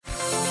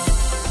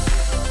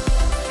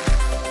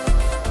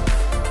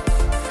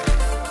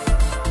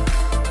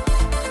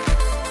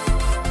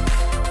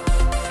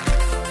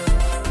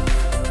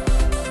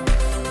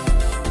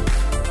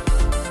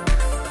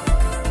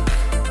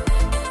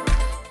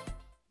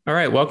All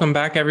right, welcome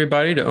back,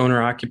 everybody, to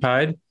Owner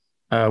Occupied.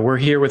 We're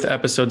here with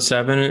episode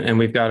 7, and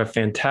we've got a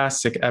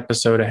fantastic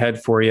episode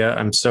ahead for you.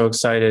 I'm so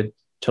excited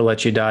to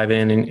let you dive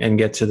in and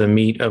get to the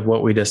meat of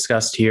what we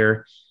discussed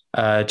here.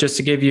 Just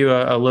to give you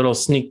a little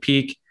sneak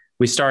peek,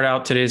 we start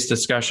out today's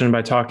discussion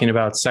by talking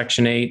about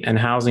Section 8 and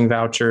housing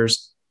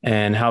vouchers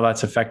and how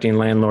that's affecting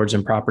landlords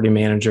and property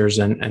managers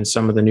and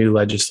some of the new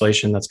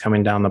legislation that's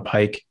coming down the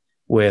pike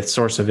with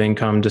source of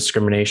income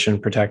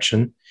discrimination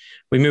protection.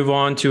 We move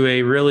on to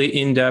a really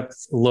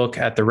in-depth look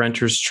at the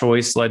renter's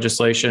choice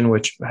legislation,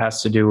 which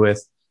has to do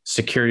with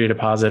security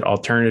deposit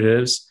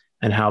alternatives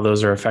and how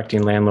those are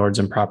affecting landlords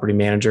and property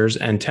managers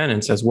and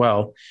tenants as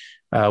well.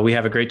 We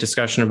have a great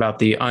discussion about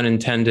the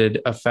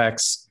unintended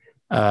effects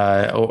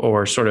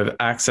or sort of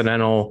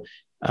accidental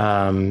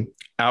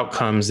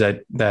outcomes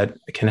that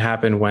can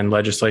happen when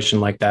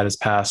legislation like that is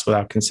passed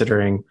without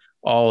considering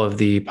all of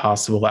the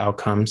possible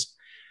outcomes.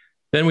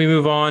 Then we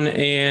move on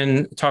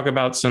and talk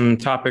about some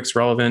topics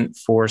relevant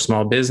for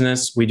small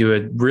business. We do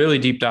a really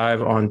deep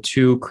dive on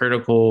 2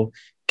 critical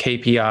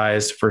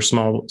KPIs for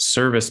small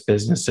service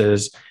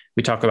businesses.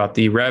 We talk about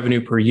the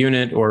revenue per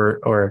unit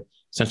or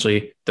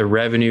essentially the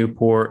revenue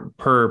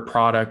per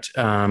product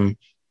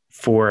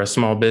for a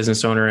small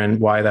business owner and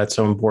why that's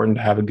so important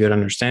to have a good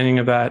understanding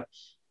of that.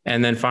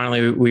 And then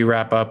finally, we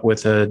wrap up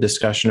with a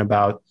discussion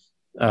about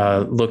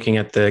looking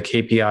at the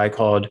KPI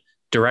called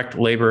direct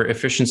labor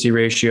efficiency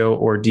ratio,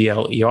 or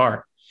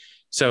DLER.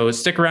 So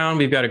stick around.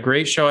 We've got a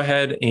great show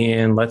ahead,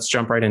 and let's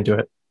jump right into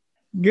it.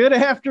 Good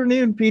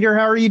afternoon, Peter.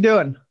 How are you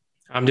doing?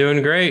 I'm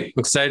doing great. I'm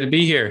excited to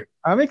be here.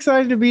 I'm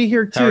excited to be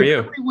here too. How are you?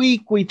 Every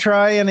week we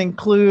try and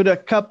include a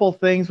couple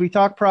things. We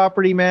talk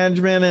property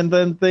management and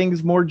then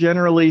things more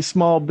generally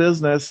small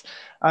business.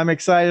 I'm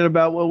excited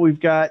about what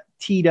we've got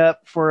teed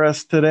up for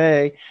us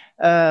today.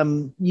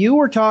 You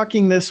were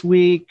talking this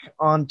week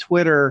on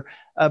Twitter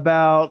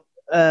about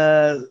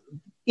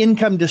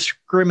income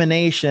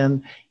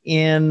discrimination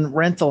in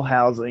rental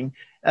housing.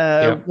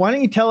 Why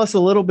don't you tell us a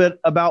little bit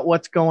about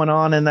what's going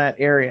on in that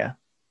area?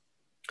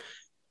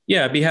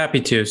 Yeah, I'd be happy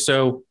to.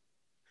 So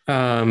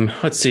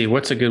let's see,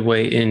 what's a good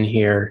way in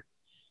here?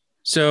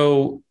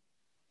 So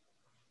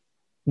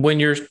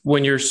when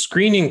you're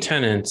screening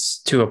tenants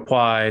to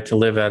apply to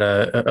live at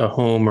a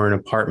home or an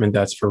apartment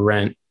that's for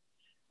rent,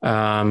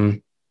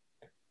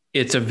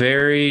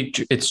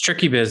 it's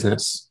tricky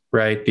business,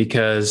 right?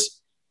 Because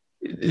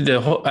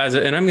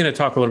and I'm going to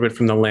talk a little bit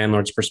from the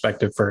landlord's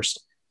perspective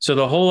first. So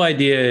the whole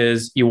idea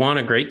is you want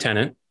a great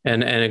tenant,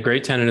 and a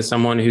great tenant is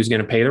someone who's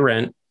going to pay the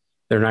rent.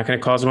 They're not going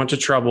to cause a bunch of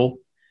trouble.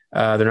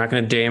 They're not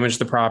going to damage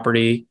the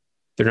property.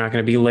 They're not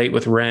going to be late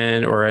with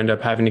rent or end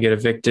up having to get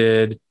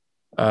evicted.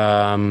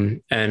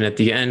 And at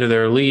the end of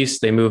their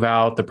lease, they move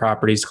out. The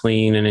property's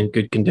clean and in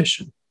good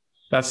condition.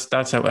 That's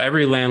how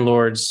every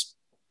landlord's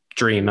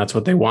dream. That's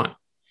what they want.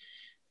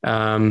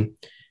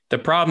 The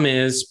problem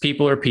is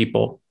people are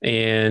people,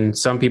 and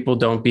some people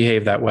don't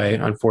behave that way,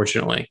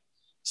 unfortunately.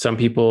 Some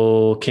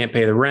people can't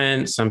pay the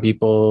rent. Some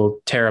people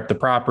tear up the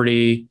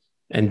property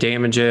and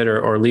damage it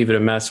or leave it a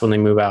mess when they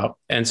move out.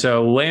 And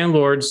so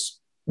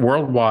landlords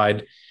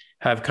worldwide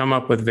have come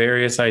up with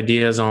various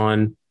ideas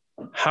on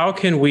how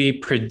can we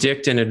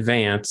predict in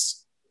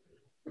advance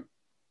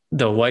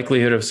the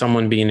likelihood of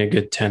someone being a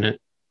good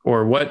tenant,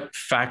 or what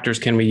factors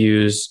can we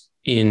use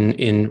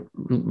in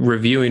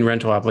reviewing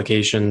rental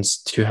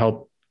applications to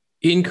help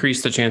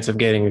increase the chance of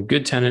getting a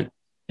good tenant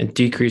and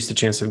decrease the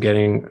chance of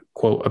getting,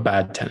 quote, a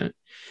bad tenant.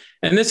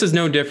 And this is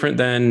no different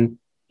than,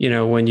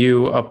 when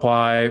you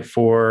apply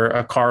for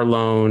a car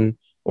loan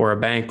or a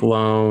bank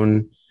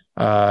loan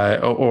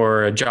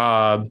or a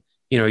job,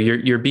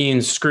 you're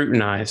being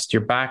scrutinized.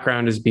 Your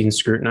background is being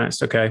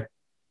scrutinized. Okay.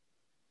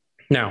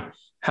 Now,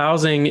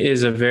 housing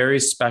is a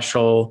very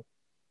special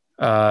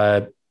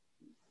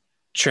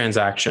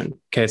transaction.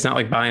 Okay. It's not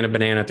like buying a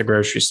banana at the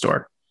grocery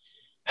store.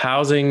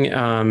 Housing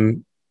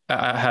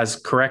has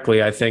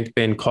correctly, I think,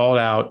 been called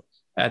out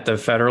at the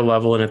federal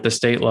level and at the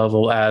state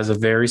level as a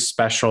very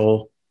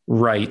special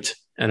right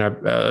and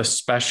a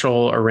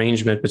special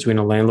arrangement between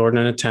a landlord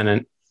and a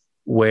tenant,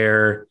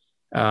 where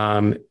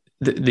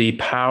the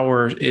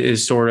power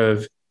is sort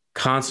of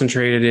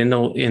concentrated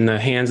in the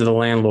hands of the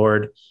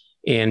landlord.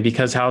 And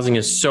because housing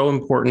is so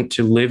important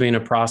to living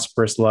a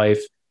prosperous life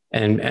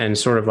and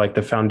sort of like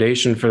the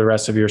foundation for the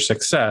rest of your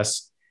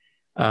success,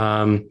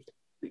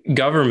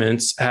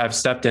 governments have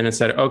stepped in and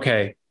said,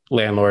 okay,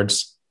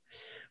 landlords,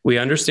 we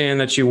understand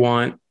that you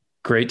want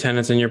great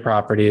tenants in your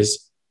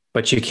properties,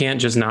 but you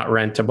can't just not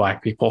rent to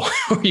Black people,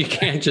 or you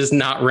can't just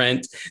not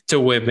rent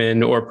to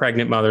women or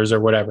pregnant mothers or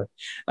whatever.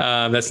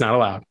 That's not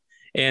allowed.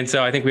 And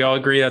so I think we all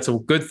agree that's a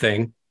good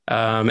thing.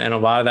 And a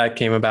lot of that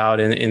came about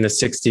in the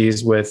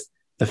 60s with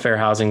the fair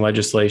housing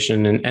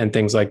legislation and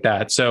things like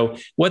that. So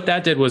what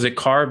that did was it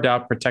carved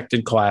out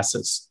protected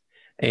classes.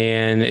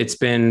 And it's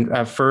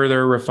been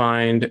further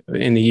refined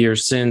in the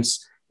years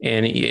since,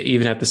 and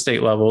even at the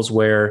state levels,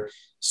 where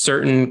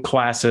certain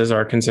classes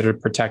are considered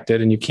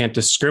protected, and you can't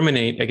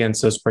discriminate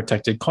against those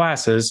protected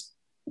classes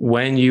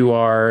when you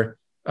are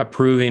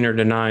approving or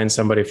denying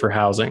somebody for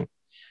housing.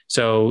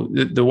 So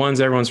the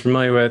ones everyone's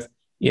familiar with,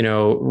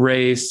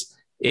 race,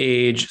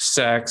 age,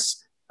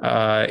 sex,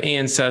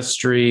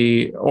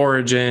 ancestry,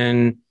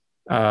 origin,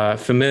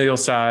 familial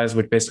size,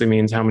 which basically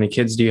means how many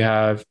kids do you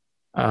have.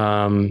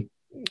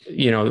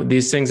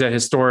 These things that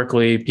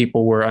historically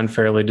people were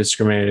unfairly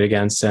discriminated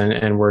against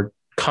and were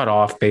cut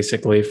off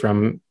basically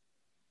from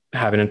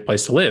having a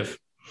place to live.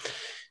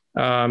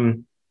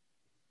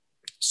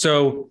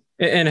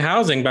 And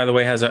housing, by the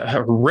way, has a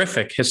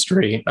horrific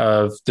history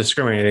of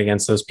discriminating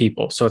against those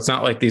people. So it's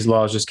not like these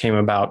laws just came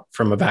about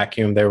from a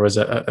vacuum. There was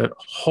a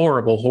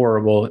horrible,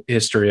 horrible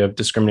history of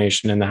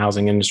discrimination in the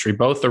housing industry,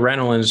 both the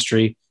rental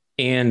industry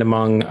and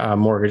among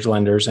mortgage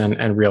lenders and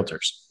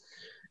realtors.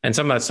 And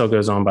some of that still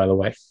goes on, by the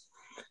way.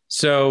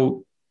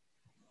 So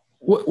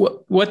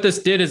what this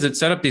did is it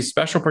set up these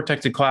special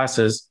protected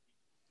classes,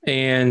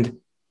 and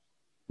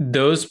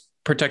those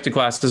protected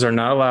classes are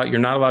not allowed.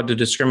 You're not allowed to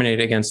discriminate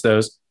against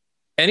those.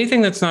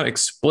 Anything that's not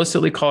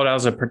explicitly called out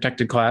as a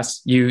protected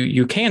class,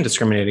 you can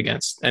discriminate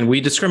against. And we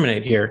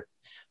discriminate here.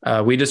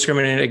 We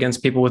discriminate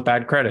against people with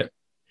bad credit.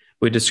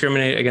 We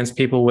discriminate against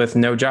people with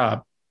no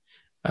job.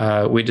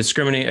 We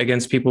discriminate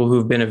against people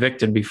who've been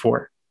evicted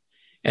before.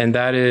 And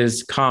that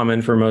is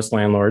common for most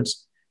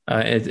landlords.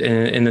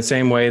 In the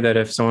same way that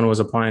if someone was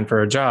applying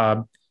for a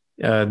job,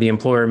 the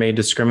employer may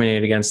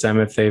discriminate against them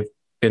if they've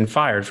been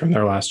fired from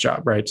their last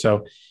job, right?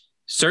 So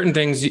certain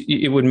things,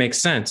 it would make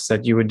sense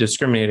that you would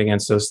discriminate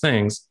against those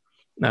things.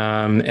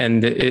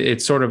 And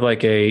it's sort of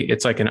like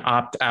it's like an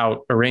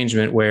opt-out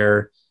arrangement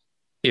where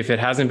if it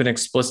hasn't been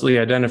explicitly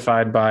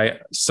identified by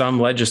some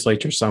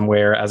legislature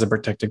somewhere as a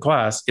protected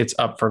class, it's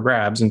up for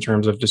grabs in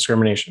terms of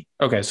discrimination.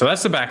 Okay, so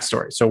that's the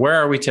backstory. So where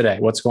are we today?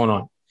 What's going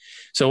on?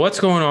 So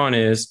what's going on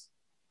is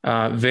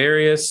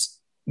various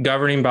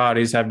governing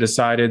bodies have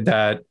decided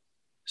that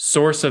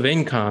source of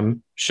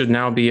income should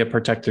now be a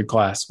protected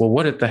class. Well,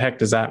 what the heck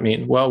does that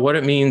mean? Well, what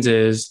it means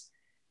is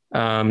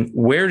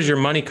where does your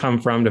money come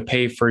from to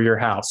pay for your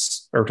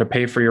house or to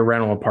pay for your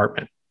rental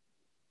apartment?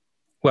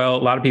 Well,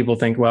 a lot of people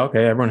think, well,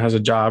 okay, everyone has a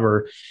job,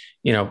 or,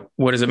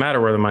 what does it matter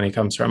where the money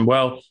comes from?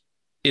 Well,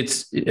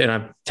 and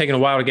I've taken a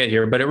while to get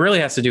here, but it really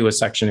has to do with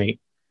Section 8.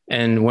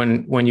 And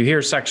when you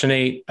hear Section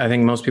 8, I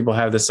think most people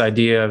have this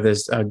idea of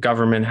this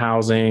government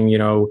housing,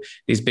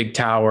 these big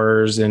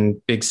towers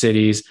and big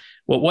cities.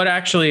 Well, what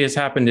actually has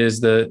happened is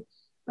the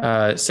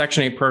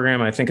Section 8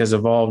 program, I think, has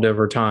evolved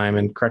over time.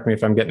 And correct me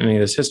if I'm getting any of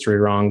this history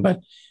wrong,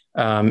 but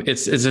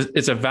it's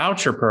a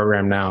voucher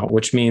program now,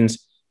 which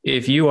means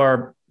if you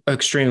are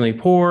extremely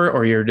poor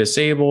or you're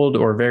disabled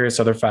or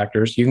various other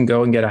factors, you can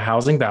go and get a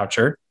housing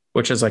voucher,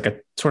 which is like a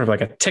sort of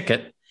like a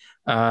ticket.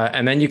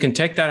 And then you can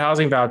take that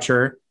housing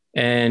voucher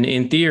and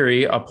in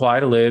theory, apply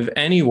to live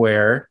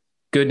anywhere,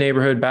 good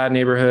neighborhood, bad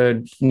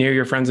neighborhood, near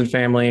your friends and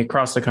family,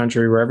 across the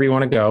country, wherever you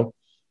want to go.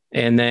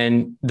 And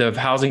then the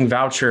housing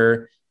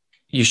voucher,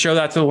 you show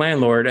that to the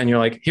landlord and you're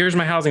like, here's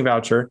my housing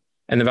voucher.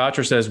 And the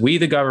voucher says, we,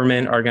 the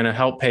government, are going to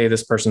help pay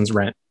this person's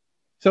rent.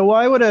 So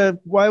why would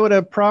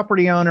a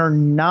property owner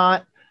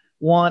not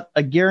want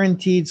a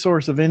guaranteed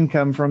source of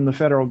income from the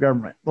federal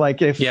government?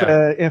 Like if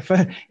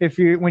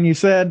you, when you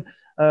said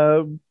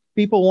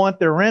people want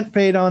their rent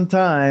paid on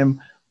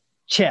time,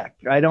 check.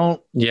 I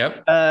don't.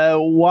 Yep.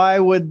 Why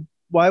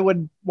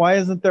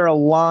isn't there a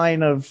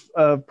line of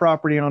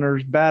property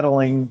owners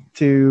battling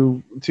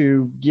to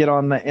get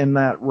in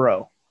that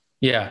row?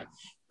 Yeah,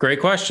 great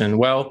question.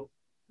 Well,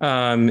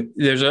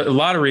 there's a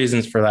lot of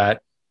reasons for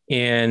that.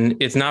 And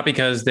it's not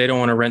because they don't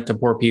want to rent to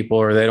poor people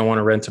or they don't want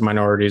to rent to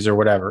minorities or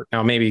whatever.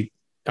 Now, maybe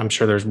I'm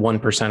sure there's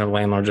 1% of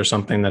landlords or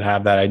something that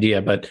have that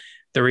idea. But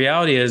the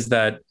reality is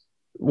that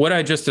what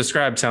I just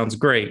described sounds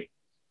great.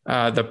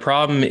 The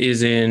problem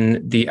is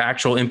in the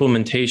actual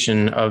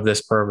implementation of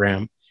this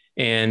program.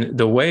 And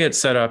the way it's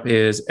set up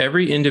is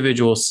every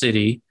individual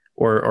city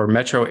or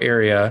metro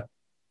area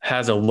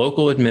has a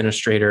local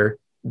administrator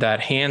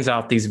that hands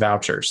out these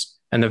vouchers.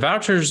 And the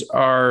vouchers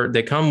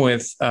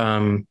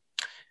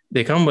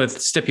they come with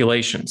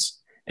stipulations.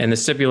 And the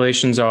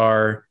stipulations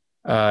are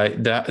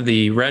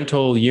the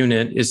rental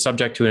unit is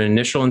subject to an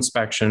initial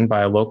inspection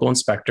by a local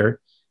inspector.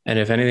 And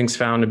if anything's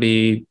found to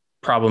be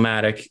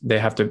problematic,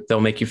 they'll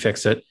make you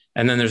fix it.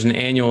 And then there's an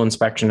annual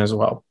inspection as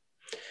well.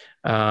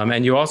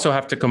 And you also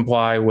have to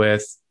comply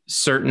with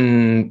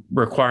certain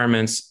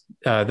requirements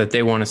that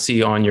they want to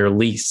see on your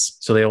lease.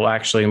 So they will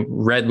actually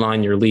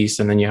redline your lease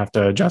and then you have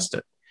to adjust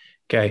it.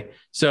 Okay.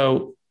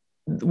 So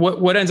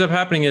what ends up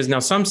happening is now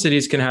some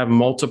cities can have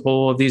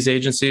multiple of these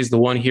agencies. The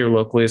one here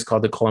locally is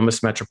called the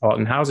Columbus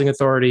Metropolitan Housing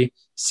Authority,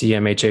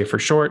 CMHA for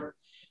short.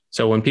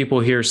 So when people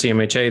hear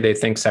CMHA, they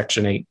think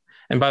Section 8.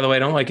 And by the way,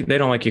 they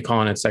don't like you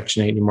calling it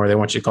Section 8 anymore. They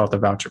want you to call it the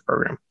voucher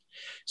program.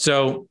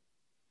 So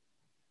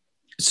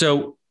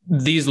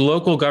these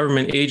local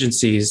government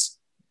agencies,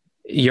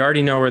 you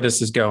already know where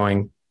this is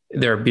going.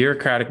 They're a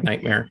bureaucratic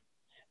nightmare.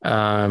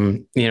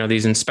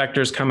 These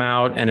inspectors come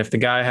out, and if the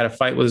guy had a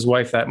fight with his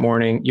wife that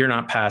morning, you're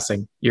not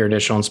passing your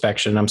initial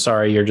inspection. I'm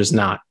sorry, you're just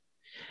not.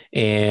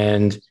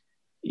 And,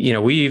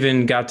 we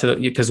even got to,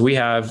 because we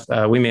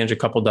manage a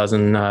couple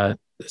dozen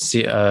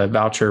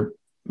voucher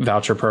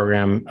voucher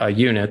program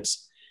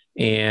units.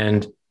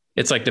 And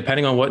it's like,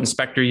 depending on what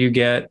inspector you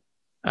get,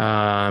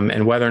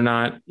 and whether or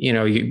not,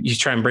 you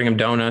try and bring them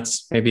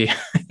donuts, maybe,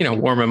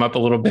 warm them up a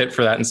little bit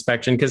for that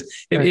inspection. Because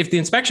if the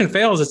inspection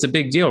fails, it's a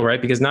big deal,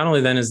 right? Because not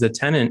only then is the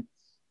tenant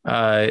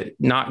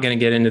not going to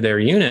get into their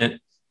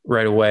unit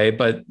right away,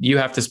 but you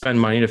have to spend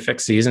money to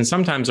fix these. And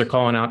sometimes they're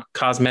calling out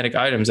cosmetic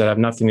items that have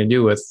nothing to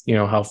do with,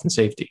 health and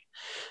safety.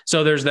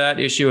 So there's that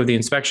issue of the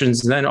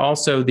inspections. Then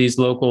also these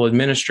local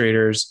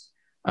administrators,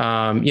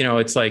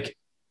 it's like,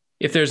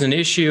 if there's an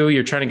issue,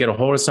 you're trying to get a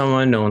hold of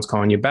someone, no one's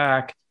calling you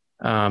back.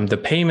 The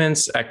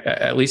payments,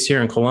 at least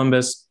here in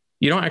Columbus,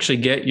 you don't actually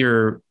get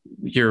your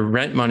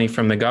rent money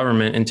from the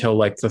government until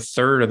like the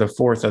 3rd or the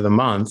 4th of the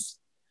month.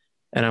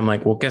 And I'm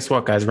like, well, guess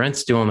what, guys?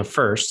 Rent's due on the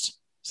 1st.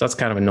 So that's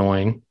kind of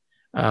annoying.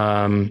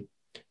 And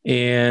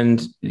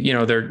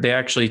they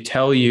actually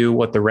tell you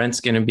what the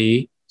rent's going to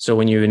be. So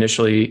when you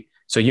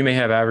you may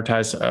have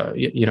advertised,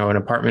 an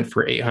apartment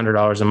for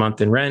 $800 a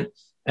month in rent.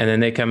 And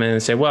then they come in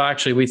and say, well,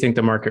 actually, we think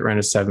the market rent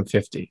is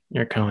 $750.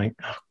 You're kind of like,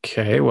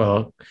 okay,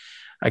 well,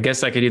 I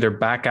guess I could either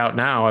back out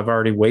now. I've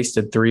already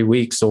wasted 3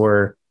 weeks,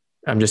 or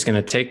I'm just going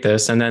to take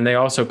this. And then they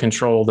also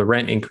control the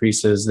rent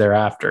increases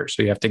thereafter.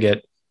 So you have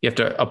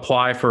to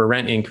apply for a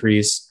rent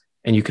increase,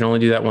 and you can only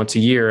do that once a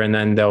year. And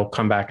then they'll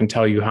come back and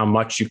tell you how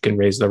much you can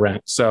raise the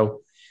rent.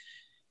 So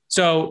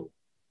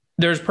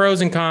there's pros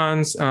and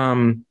cons.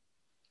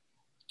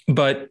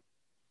 But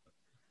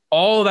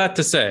all that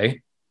to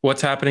say,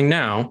 what's happening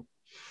now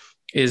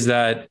is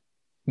that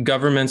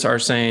governments are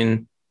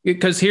saying,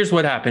 because here's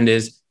what happened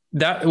is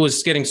that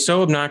was getting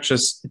so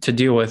obnoxious to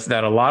deal with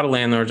that a lot of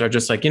landlords are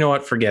just like, you know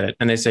what, forget it.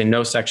 And they say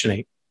no Section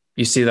 8.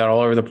 You see that all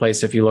over the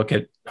place. If you look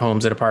at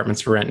homes and apartments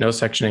for rent, no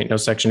Section 8, no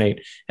Section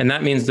 8. And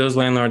that means those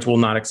landlords will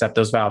not accept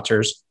those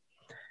vouchers,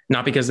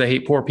 not because they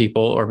hate poor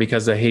people or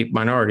because they hate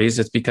minorities.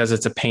 It's because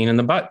it's a pain in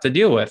the butt to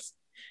deal with.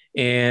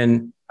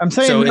 And I'm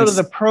saying no to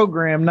the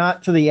program,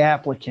 not to the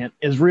applicant,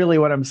 is really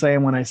what I'm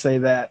saying when I say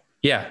that.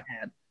 Yeah.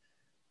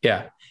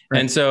 Yeah. Right.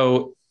 And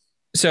so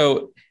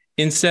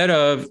instead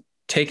of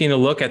taking a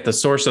look at the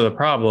source of the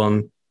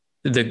problem,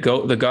 the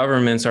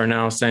governments are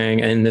now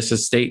saying, and this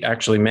is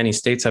actually many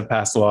states have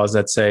passed laws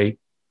that say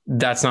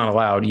that's not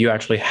allowed. You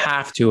actually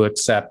have to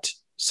accept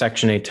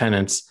Section 8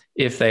 tenants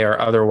if they are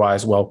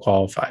otherwise well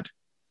qualified.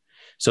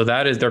 So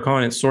they're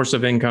calling it source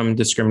of income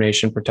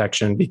discrimination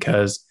protection,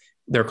 because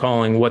they're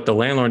calling what the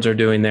landlords are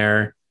doing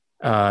there.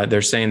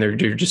 They're saying they're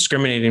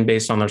discriminating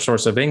based on their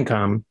source of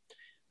income.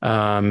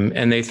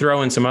 And they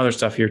throw in some other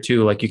stuff here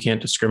too, like you can't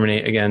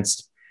discriminate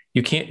against,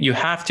 you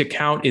have to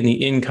count in the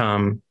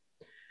income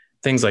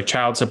things like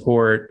child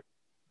support,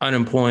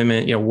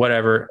 unemployment,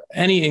 whatever,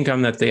 any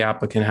income that the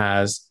applicant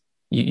has,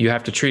 you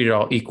have to treat it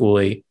all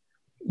equally.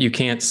 You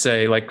can't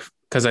say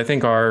because I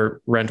think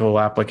our rental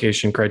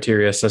application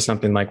criteria says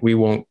something like, we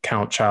won't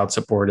count child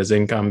support as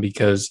income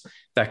because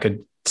that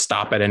could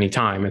stop at any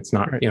time. It's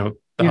not, the You're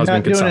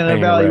husband could stop paying. You're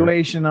not doing an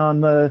evaluation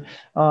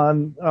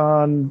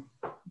on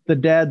the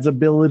dad's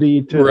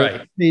ability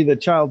to pay the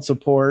child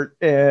support.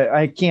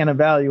 I can't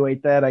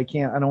evaluate that. I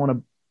don't want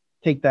to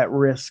take that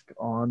risk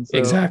on. So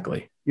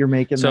exactly. You're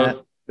making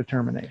that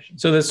determination.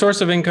 So the source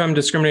of income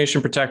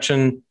discrimination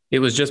protection, it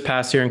was just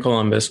passed here in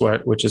Columbus,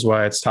 which is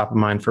why it's top of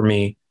mind for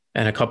me.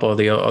 And a couple of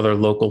the other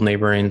local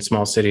neighboring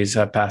small cities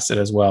have passed it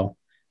as well.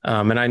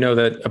 And I know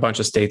that a bunch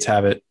of states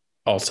have it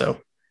also.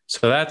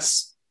 So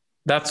that's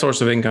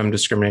source of income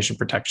discrimination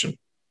protection.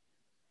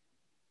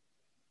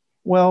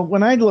 Well,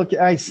 when I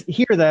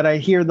hear that, I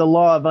hear the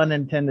law of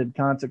unintended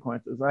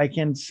consequences. I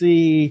can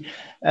see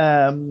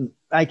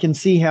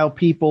how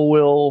people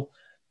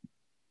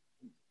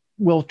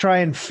will try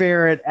and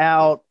ferret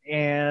out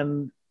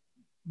and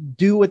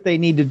do what they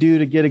need to do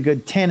to get a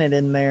good tenant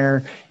in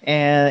there,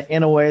 and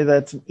in a way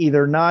that's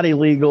either not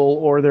illegal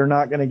or they're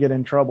not going to get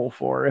in trouble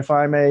for. If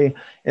I'm a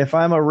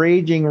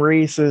raging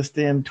racist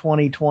in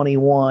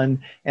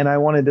 2021 and I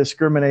want to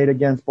discriminate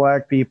against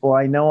Black people,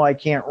 I know I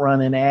can't run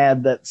an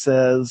ad that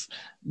says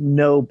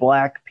no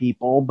Black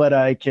people, but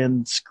I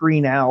can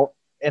screen out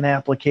an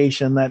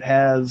application that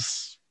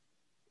has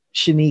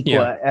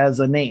Shaniqua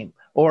as a name,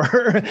 or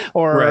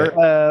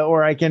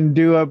I can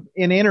do an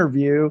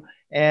interview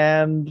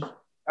and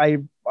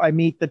I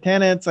meet the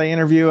tenants, I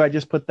interview, I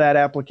just put that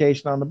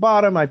application on the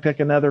bottom, I pick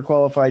another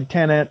qualified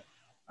tenant,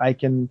 I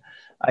can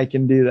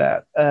do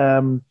that.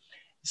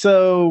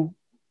 So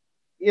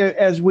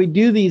as we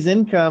do these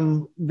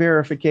income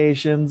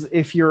verifications,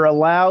 if you're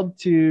allowed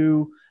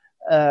to,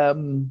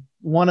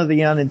 one of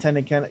the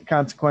unintended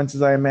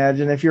consequences, I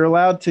imagine, if you're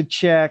allowed to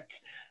check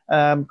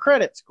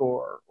credit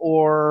score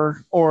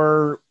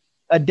or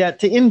a debt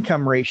to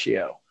income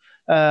ratio,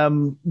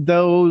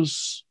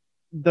 those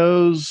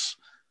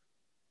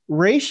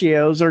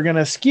ratios are going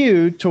to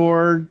skew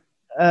toward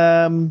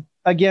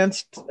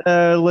against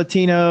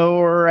Latino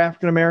or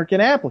African American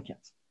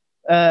applicants,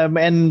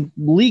 and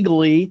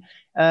legally,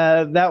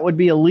 that would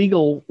be a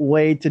legal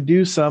way to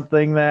do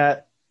something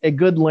that a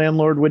good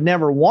landlord would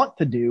never want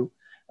to do,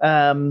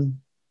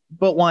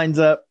 but winds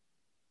up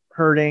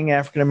hurting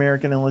African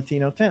American and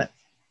Latino tenants.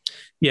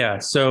 Yeah.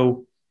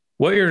 So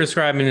what you're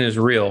describing is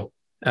real.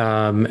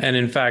 And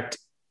in fact,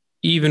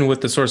 even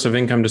with the source of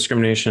income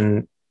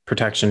discrimination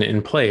protection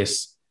in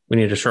place, we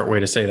need a short way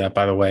to say that,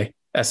 by the way,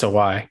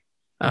 SOI.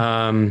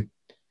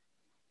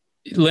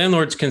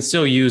 Landlords can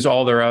still use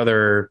all their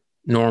other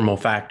normal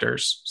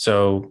factors.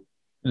 So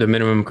the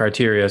minimum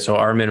criteria. So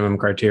our minimum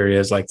criteria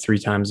is like 3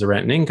 times the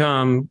rent and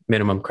income,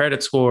 minimum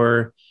credit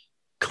score,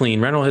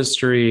 clean rental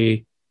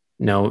history,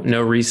 no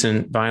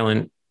recent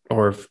violent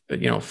or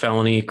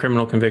felony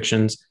criminal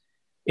convictions.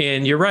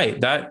 And you're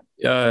right, that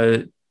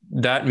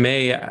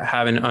may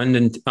have an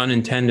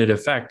unintended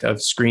effect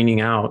of screening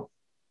out,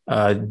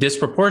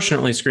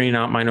 disproportionately screening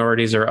out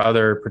minorities or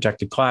other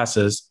protected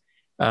classes.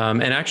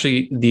 And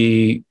actually,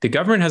 the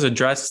government has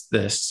addressed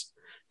this.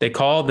 They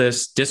call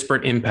this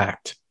disparate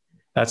impact.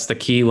 That's the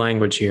key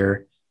language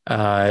here,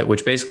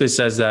 which basically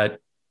says that,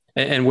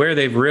 and where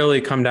they've really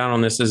come down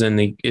on this is in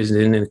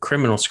the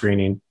criminal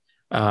screening.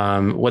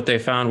 What they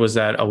found was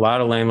that a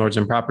lot of landlords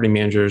and property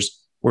managers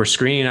were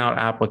screening out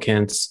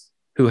applicants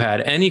who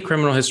had any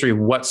criminal history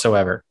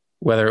whatsoever,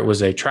 whether it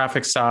was a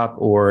traffic stop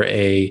or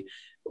a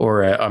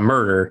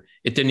murder.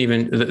 It didn't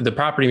even, the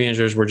property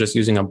managers were just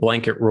using a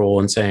blanket rule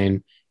and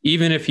saying,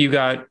 even if you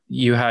got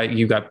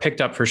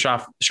picked up for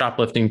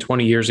shoplifting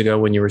 20 years ago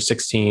when you were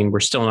 16, we're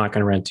still not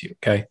going to rent you.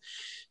 Okay.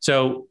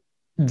 So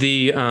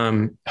the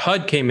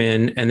HUD came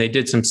in and they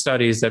did some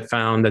studies that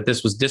found that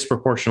this was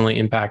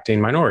disproportionately impacting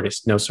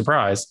minorities. No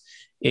surprise.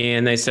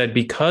 And they said,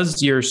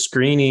 because your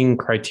screening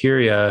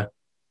criteria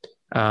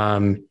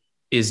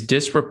is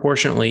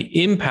disproportionately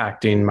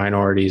impacting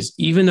minorities,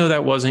 even though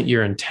that wasn't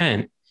your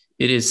intent,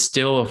 it is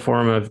still a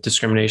form of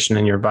discrimination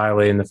and you're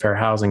violating the Fair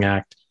Housing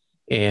Act.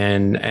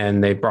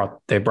 And they brought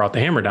the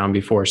hammer down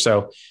before.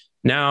 So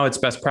now it's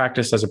best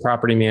practice as a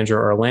property manager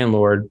or a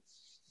landlord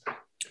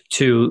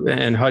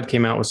and HUD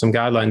came out with some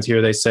guidelines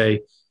here. They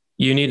say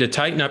you need to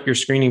tighten up your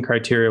screening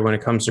criteria when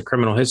it comes to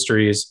criminal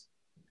histories.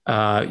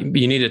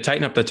 You need to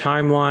tighten up the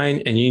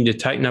timeline and you need to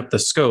tighten up the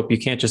scope. You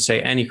can't just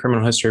say any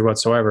criminal history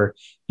whatsoever.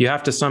 You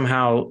have to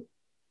somehow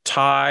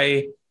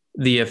tie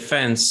the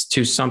offense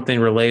to something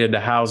related to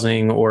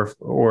housing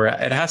or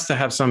it has to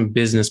have some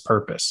business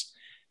purpose.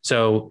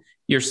 So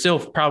you're still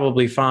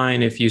probably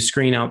fine if you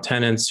screen out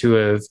tenants who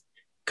have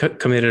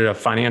committed a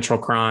financial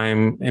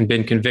crime and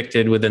been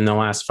convicted within the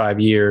last 5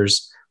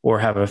 years or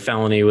have a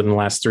felony within the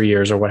last 3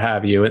 years or what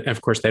have you. And of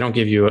course, they don't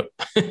give you,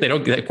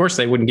 of course,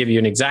 they wouldn't give you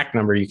an exact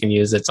number you can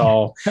use. It's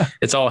all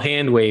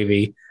hand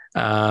wavy.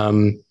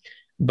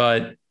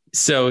 But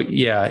so,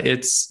 yeah,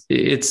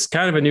 it's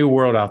kind of a new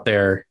world out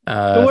there.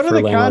 So what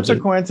are the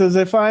consequences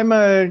if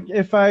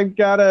I've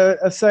got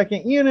a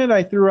second unit,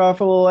 I threw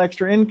off a little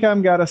extra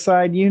income, got a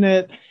side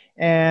unit,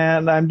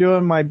 and I'm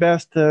doing my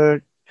best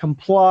to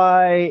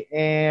comply,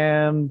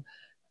 and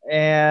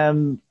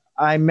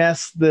I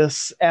mess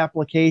this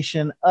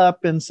application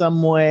up in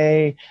some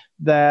way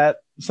that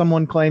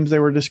someone claims they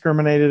were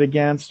discriminated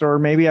against, or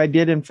maybe I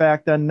did in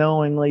fact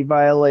unknowingly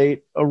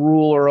violate a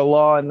rule or a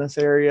law in this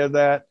area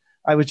that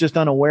I was just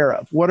unaware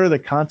of? What are the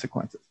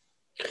consequences?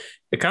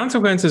 The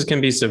consequences can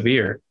be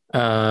severe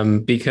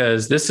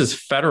because this is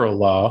federal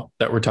law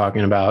that we're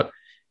talking about.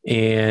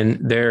 And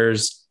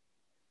there's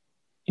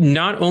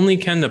not only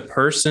can the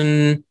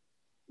person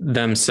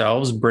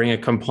themselves bring a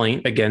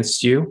complaint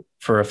against you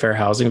for a fair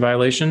housing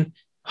violation,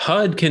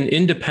 HUD can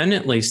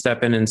independently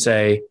step in and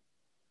say,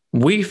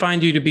 we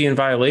find you to be in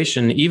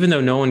violation, even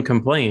though no one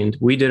complained.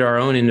 We did our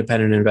own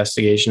independent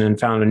investigation and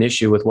found an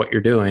issue with what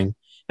you're doing.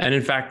 And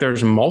in fact,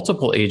 there's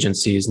multiple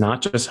agencies,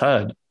 not just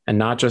HUD and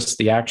not just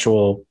the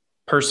actual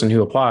person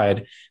who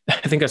applied.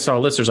 I think I saw a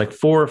list. There's like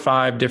 4 or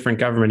 5 different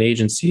government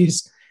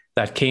agencies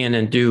that can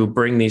and do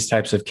bring these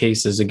types of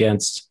cases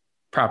against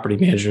property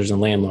managers and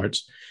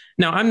landlords.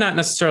 Now, I'm not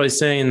necessarily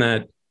saying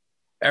that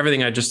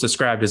everything I just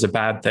described is a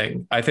bad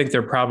thing. I think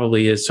there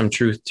probably is some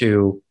truth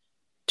to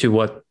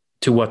what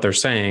they're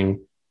saying.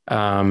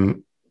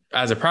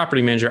 As a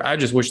property manager, I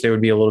just wish they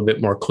would be a little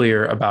bit more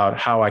clear about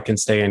how I can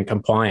stay in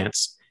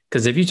compliance.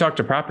 Because if you talk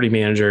to property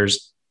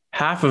managers,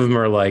 half of them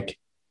are like,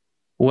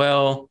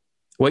 well,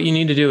 what you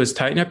need to do is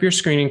tighten up your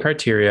screening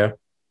criteria,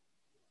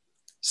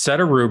 set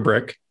a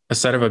rubric, a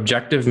set of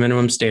objective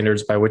minimum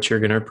standards by which you're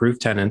going to approve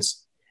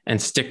tenants,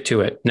 and stick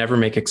to it. Never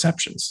make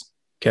exceptions.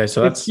 Okay,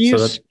 so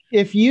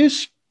if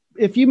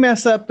you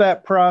mess up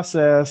that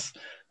process,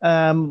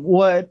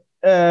 what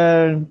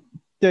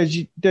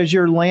does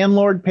your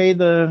landlord pay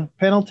the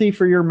penalty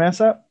for your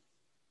mess up?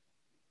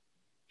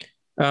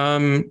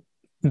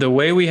 The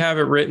way we have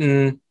it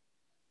written,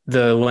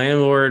 the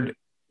landlord,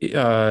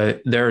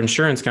 their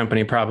insurance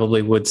company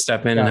probably would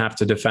step in and have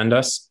to defend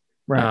us.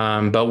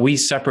 Right. But we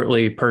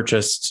separately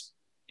purchased.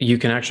 You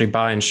can actually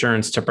buy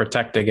insurance to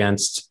protect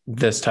against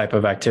this type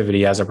of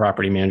activity as a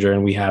property manager,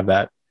 and we have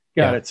that.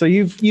 Got it. So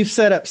you've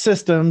set up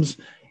systems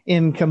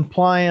in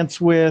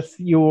compliance with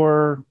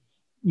your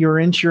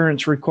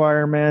insurance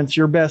requirements,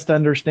 your best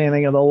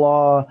understanding of the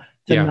law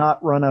to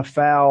not run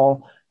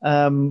afoul.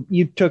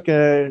 You took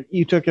a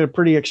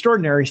pretty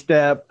extraordinary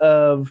step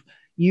of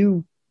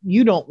you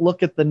don't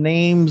look at the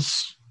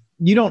names.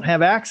 You don't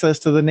have access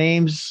to the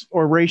names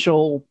or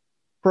racial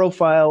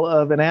profile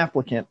of an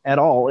applicant at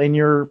all in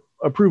your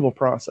approval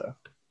process.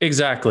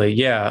 Exactly.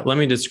 Yeah. Let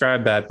me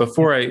describe that.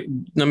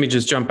 Let me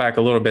just jump back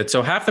a little bit.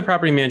 So half the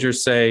property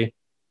managers say,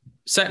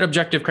 set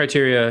objective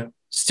criteria,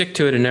 stick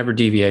to it and never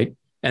deviate.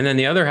 And then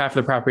the other half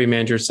of the property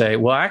managers say,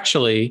 well,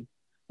 actually,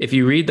 if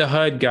you read the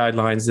HUD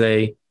guidelines,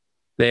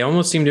 they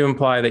almost seem to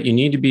imply that you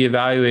need to be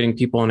evaluating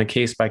people on a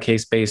case by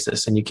case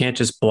basis. And you can't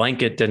just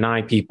blanket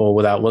deny people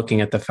without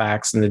looking at the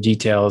facts and the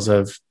details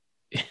of,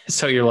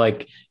 so you're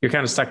kind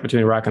of stuck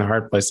between a rock and a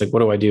hard place. Like, what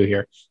do I do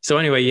here? So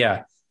anyway,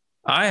 yeah,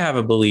 I have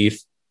a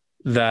belief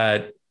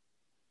that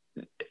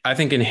I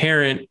think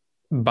inherent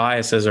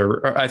biases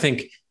or I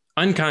think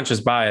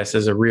unconscious bias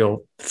is a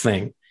real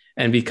thing.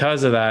 And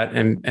because of that,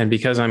 and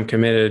because I'm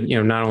committed,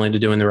 not only to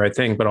doing the right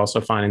thing, but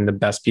also finding the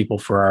best people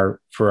for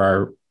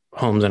our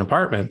homes and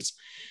apartments.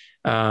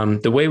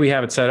 The way we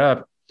have it set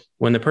up,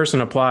 when the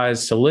person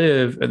applies to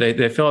live,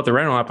 they fill out the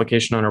rental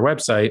application on our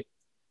website.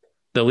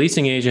 The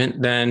leasing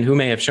agent then, who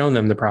may have shown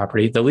them the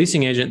property, the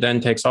leasing agent then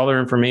takes all their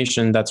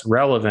information that's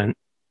relevant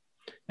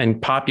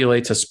and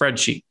populates a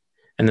spreadsheet.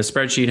 And the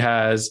spreadsheet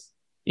has,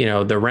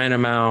 the rent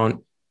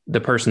amount, the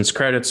person's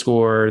credit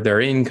score,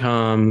 their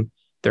income,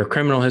 their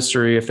criminal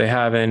history, if they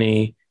have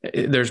any.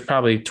 There's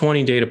probably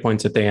 20 data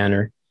points that they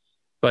enter.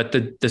 But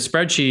the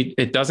spreadsheet,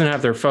 it doesn't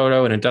have their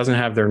photo and it doesn't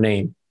have their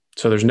name.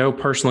 So there's no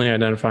personally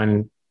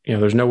identifying,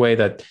 there's no way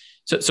that.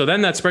 So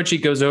then that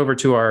spreadsheet goes over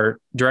to our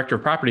director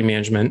of property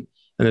management,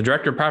 and the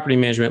director of property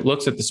management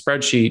looks at the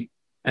spreadsheet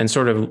and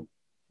sort of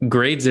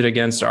grades it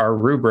against our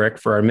rubric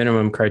for our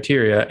minimum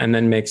criteria, and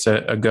then makes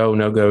a go,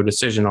 no go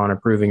decision on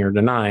approving or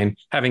denying,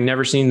 having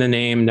never seen the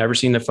name, never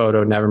seen the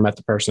photo, never met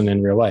the person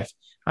in real life.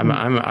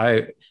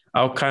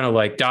 I'll kind of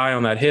like die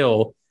on that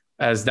hill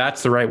as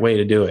that's the right way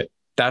to do it.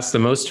 That's the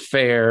most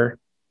fair,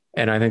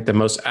 and I think the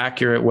most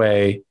accurate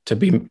way to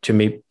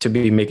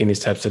be making these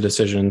types of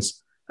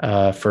decisions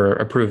for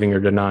approving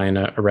or denying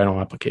a rental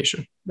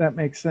application. That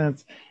makes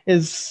sense.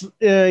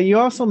 You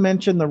also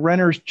mentioned the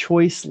renter's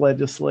choice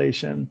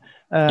legislation.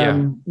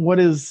 What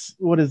is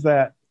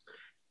that?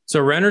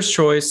 So renter's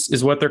choice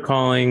is what they're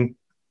calling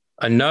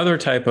another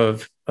type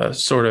of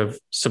sort of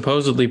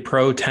supposedly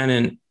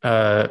pro-tenant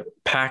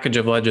package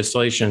of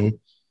legislation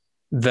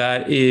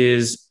that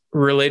is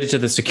related to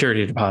the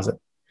security deposit.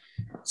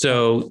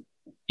 So,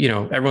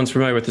 everyone's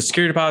familiar with the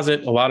security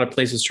deposit. A lot of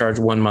places charge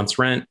 1 month's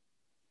rent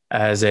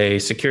as a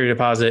security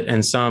deposit,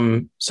 and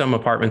some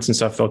apartments and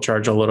stuff, they'll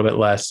charge a little bit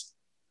less.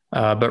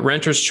 But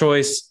renter's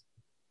choice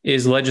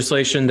is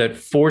legislation that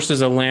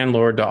forces a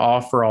landlord to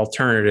offer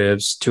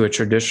alternatives to a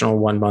traditional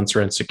 1 month's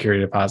rent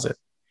security deposit.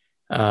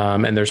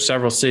 And there's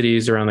several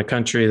cities around the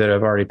country that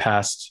have already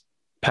passed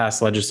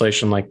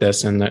legislation like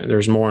this, and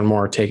there's more and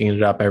more taking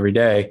it up every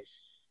day.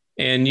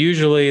 And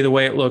usually the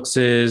way it looks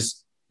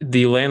is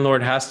the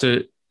landlord has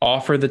to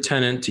offer the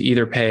tenant to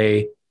either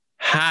pay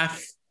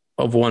half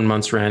of 1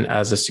 month's rent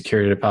as a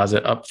security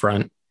deposit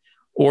upfront,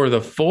 or the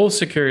full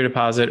security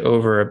deposit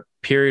over a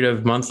period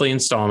of monthly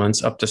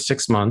installments up to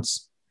 6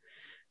 months.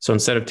 So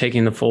instead of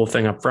taking the full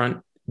thing up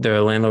front,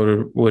 the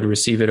landlord would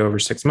receive it over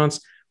 6 months.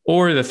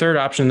 Or the third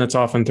option that's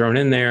often thrown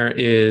in there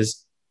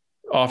is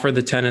offer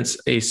the tenants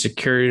a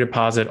security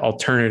deposit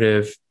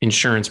alternative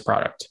insurance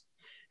product.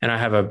 And I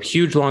have a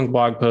huge long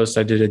blog post.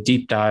 I did a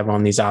deep dive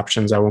on these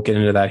options. I won't get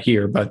into that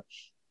here, but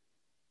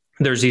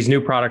there's these new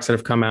products that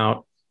have come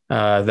out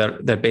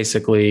that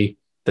basically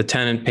the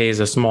tenant pays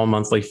a small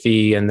monthly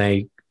fee and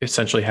they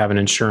essentially have an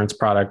insurance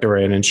product or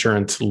an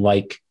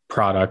insurance-like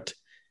product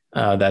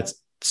that's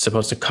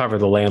supposed to cover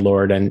the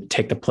landlord and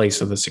take the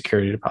place of the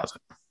security deposit.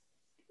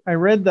 I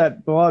read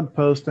that blog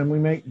post and we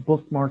may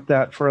bookmark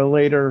that for a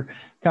later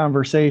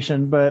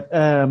conversation, but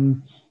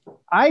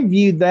I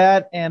viewed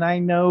that, and I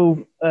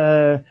know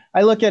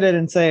I look at it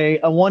and say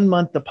a 1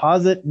 month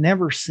deposit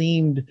never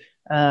seemed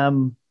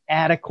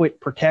adequate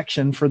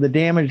protection for the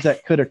damage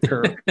that could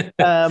occur.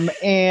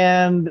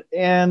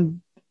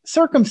 And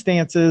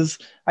circumstances,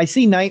 I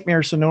see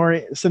nightmare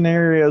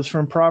scenarios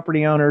from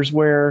property owners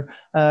where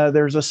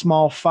there's a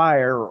small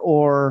fire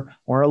or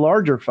a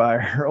larger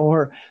fire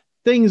or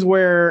things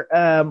where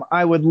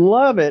I would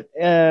love it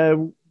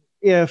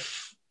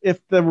if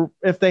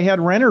they had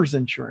renter's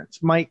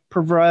insurance, might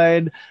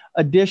provide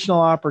additional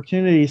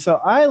opportunity. So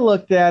I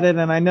looked at it,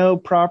 and I know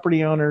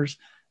property owners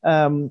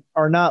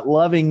are not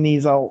loving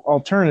these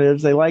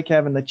alternatives. They like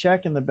having the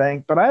check in the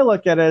bank, but I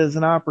look at it as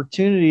an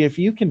opportunity. If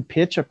you can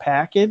pitch a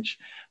package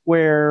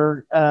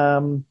where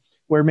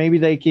maybe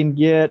they can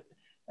get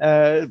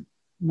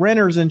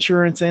renter's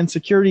insurance and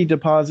security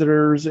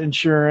depositors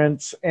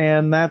insurance,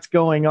 and that's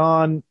going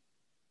on,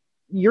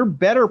 you're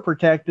better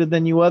protected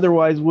than you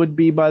otherwise would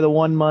be by the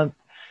 1 month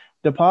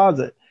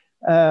deposit.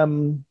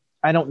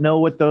 I don't know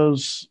what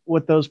those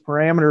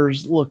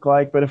parameters look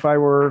like, but if I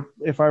were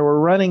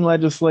running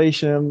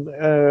legislation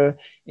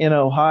in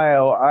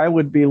Ohio, I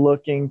would be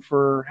looking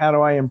for, how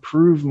do I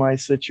improve my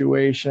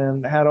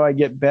situation? How do I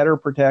get better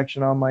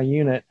protection on my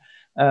unit?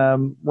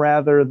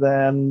 Rather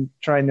than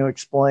trying to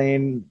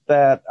explain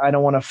that I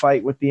don't want to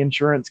fight with the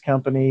insurance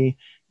company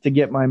to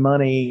get my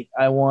money.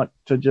 I want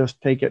to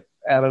just take it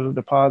added a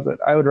deposit.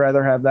 I would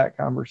rather have that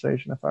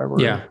conversation if I were.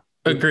 Yeah,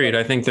 agreed.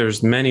 I think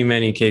there's many,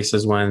 many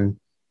cases when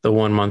the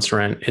 1 month's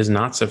rent is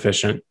not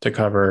sufficient to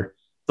cover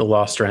the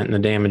lost rent and the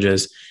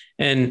damages.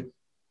 And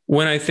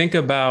when I think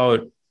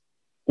about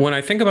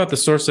the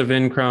source of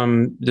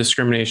income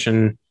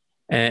discrimination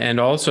and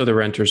also the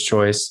renter's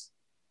choice,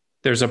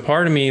 there's a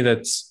part of me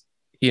that's,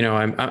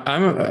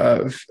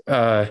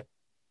 I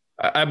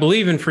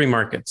believe in free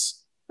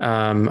markets.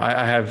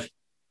 I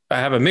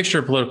have a mixture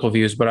of political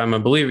views, but I'm a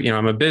believer.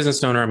 I'm a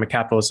business owner. I'm a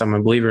capitalist. I'm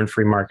a believer in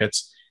free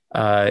markets.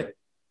 And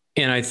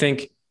I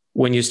think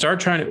when you start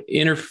trying to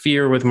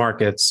interfere with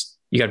markets,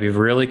 you got to be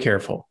really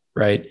careful,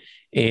 right?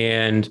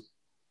 And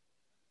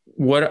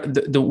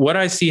what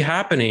I see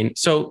happening.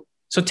 So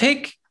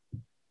take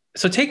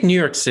New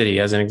York City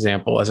as an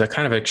example, as a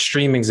kind of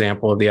extreme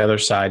example of the other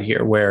side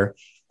here, where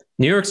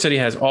New York City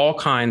has all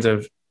kinds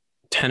of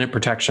tenant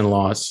protection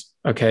laws.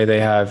 Okay, they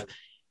have,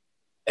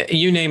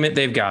 you name it,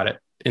 they've got it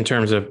in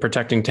terms of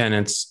protecting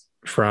tenants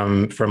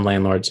from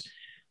landlords.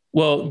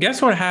 Well,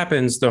 guess what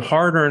happens? The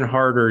harder and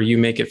harder you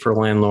make it for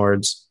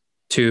landlords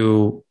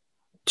to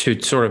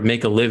sort of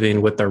make a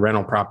living with their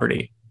rental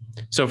property.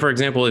 So, for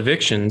example,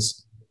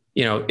 evictions.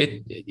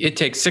 It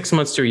takes 6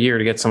 months to a year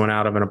to get someone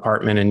out of an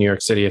apartment in New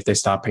York City if they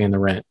stop paying the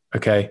rent.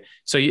 Okay.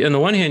 So on the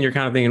one hand, you're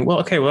kind of thinking,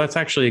 well, that's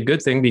actually a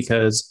good thing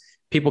because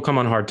people come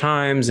on hard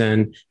times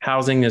and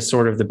housing is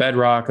sort of the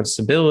bedrock of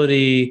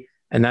stability.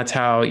 And that's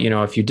how,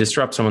 if you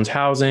disrupt someone's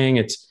housing,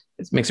 it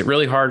makes it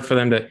really hard for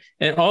them to,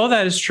 and all of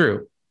that is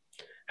true.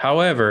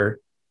 However,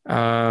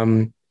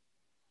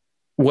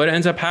 what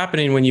ends up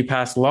happening when you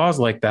pass laws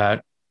like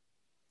that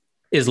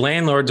is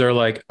landlords are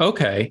like,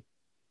 okay,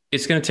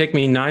 it's going to take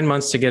me 9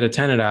 months to get a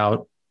tenant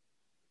out.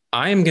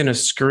 I am going to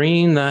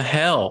screen the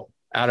hell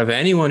out of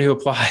anyone who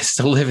applies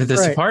to live at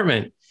this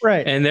apartment.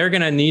 Right. And they're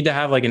going to need to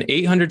have like an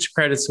 800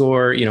 credit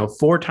score,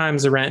 4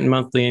 times the rent and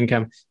monthly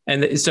income.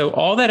 And so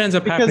all that ends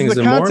up happening is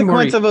the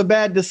consequence of a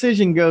bad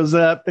decision goes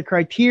up, the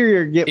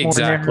criteria get more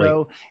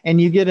narrow,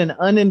 and you get an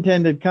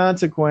unintended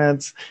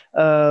consequence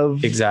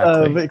of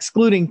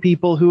excluding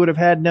people who would have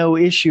had no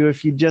issue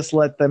if you just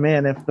let them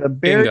in. If the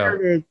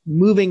barrier to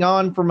moving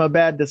on from a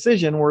bad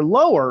decision were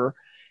lower,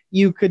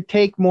 you could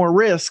take more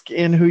risk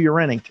in who you're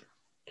renting to.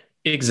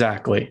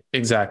 Exactly.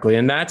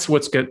 And that's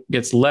what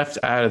gets left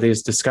out of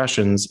these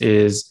discussions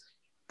is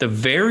the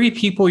very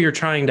people you're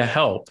trying to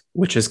help,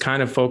 which is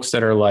kind of folks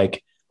that are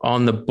like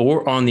on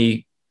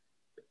the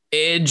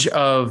edge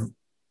of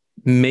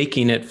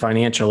making it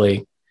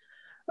financially.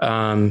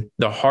 The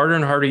harder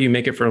and harder you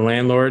make it for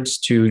landlords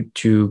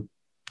to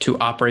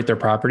operate their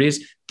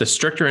properties, the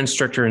stricter and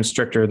stricter and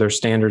stricter their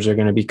standards are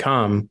going to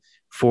become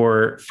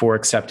for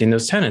accepting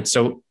those tenants.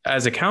 So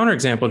as a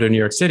counterexample to New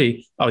York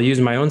City, I'll use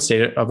my own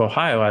state of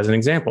Ohio as an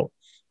example.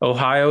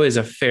 Ohio is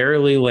a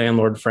fairly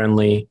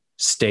landlord-friendly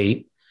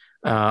state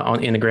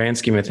in the grand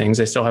scheme of things.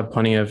 They still have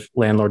plenty of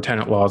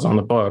landlord-tenant laws on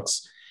the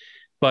books.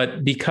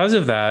 But because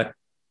of that,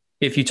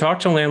 if you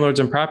talk to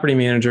landlords and property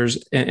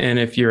managers, and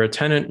if you're a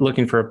tenant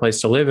looking for a place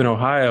to live in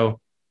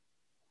Ohio,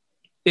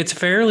 it's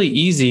fairly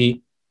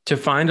easy to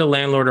find a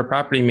landlord or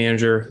property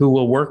manager who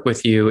will work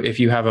with you if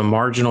you have a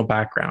marginal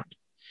background.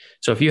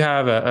 So if you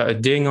have a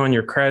ding on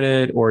your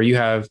credit, or you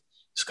have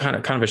kind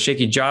of a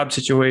shaky job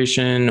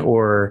situation,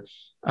 or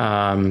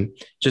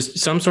just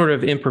some sort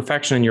of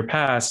imperfection in your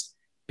past,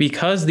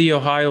 because the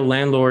Ohio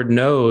landlord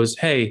knows,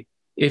 hey,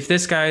 if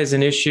this guy is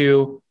an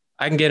issue,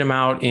 I can get him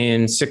out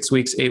in 6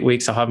 weeks, 8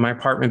 weeks. I'll have my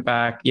apartment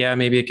back. Yeah,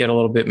 maybe it get a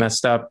little bit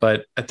messed up,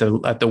 but at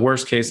the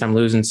worst case, I'm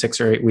losing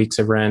 6 or 8 weeks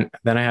of rent.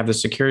 Then I have the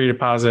security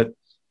deposit.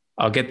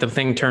 I'll get the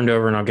thing turned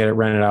over and I'll get it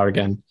rented out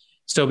again.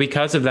 So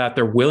because of that,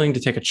 they're willing to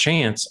take a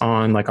chance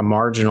on like a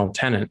marginal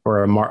tenant,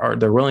 or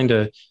they're willing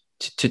to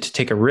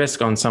take a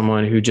risk on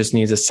someone who just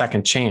needs a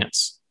second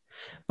chance.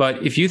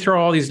 But if you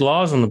throw all these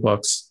laws on the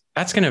books,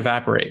 that's going to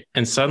evaporate.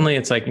 And suddenly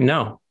it's like,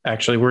 no,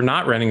 actually, we're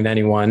not renting to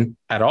anyone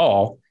at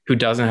all who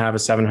doesn't have a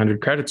 700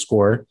 credit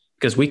score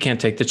because we can't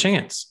take the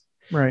chance.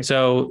 Right.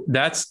 So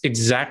that's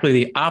exactly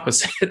the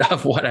opposite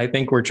of what I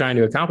think we're trying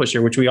to accomplish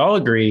here, which we all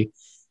agree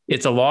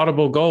it's a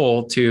laudable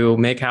goal to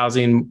make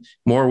housing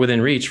more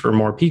within reach for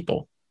more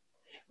people.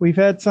 We've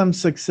had some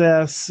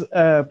success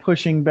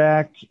pushing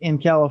back in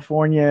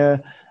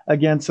California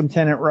against some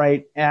tenant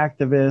right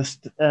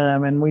activists,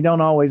 and we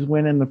don't always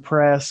win in the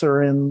press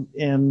or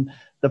in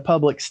the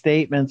public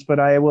statements, but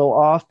I will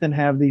often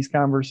have these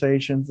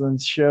conversations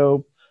and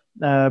show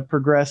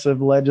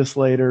progressive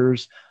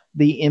legislators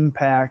the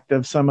impact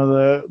of some of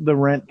the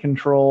rent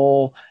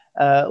control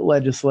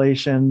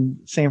legislation.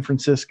 San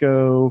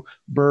Francisco,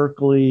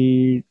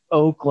 Berkeley,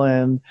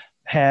 Oakland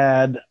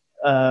had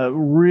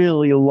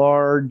really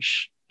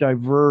large,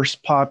 diverse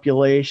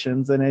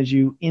populations. And as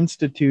you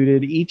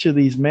instituted each of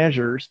these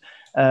measures,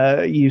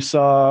 you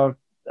saw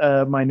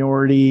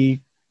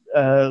minority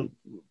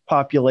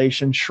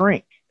population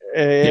shrink.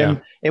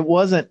 And it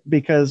wasn't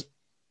because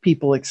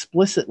people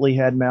explicitly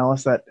had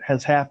malice. That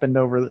has happened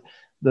over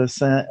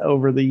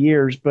the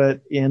years,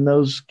 but in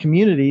those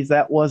communities,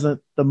 that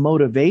wasn't the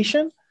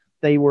motivation.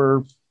 They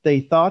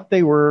thought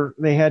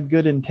they had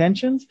good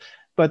intentions,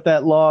 but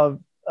that law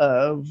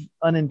of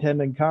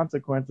unintended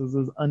consequences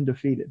is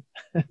undefeated.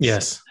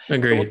 Yes,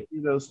 agreed.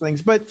 So those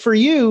things. But for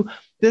you,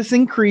 this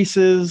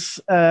increases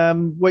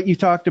what you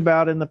talked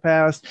about in the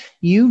past.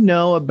 You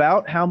know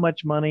about how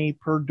much money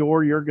per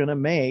door you're going to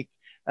make,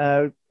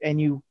 and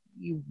you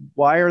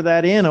wire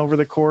that in over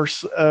the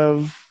course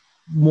of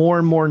more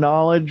and more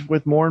knowledge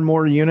with more and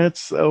more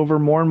units over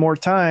more and more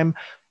time.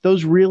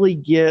 Those really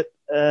get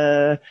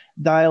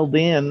dialed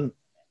in,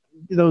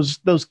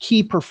 those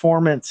key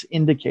performance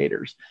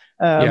indicators.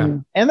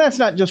 And that's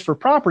not just for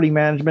property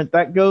management.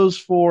 That goes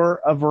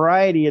for a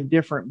variety of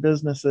different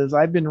businesses.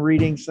 I've been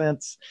reading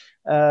since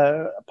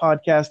a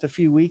podcast a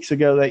few weeks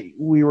ago that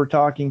we were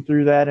talking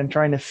through that and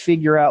trying to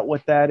figure out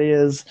what that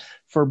is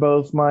for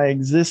both my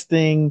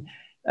existing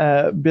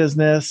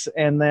business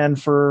and then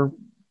for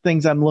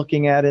things I'm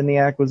looking at in the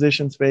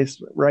acquisition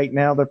space right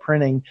now, the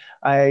printing.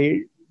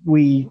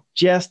 We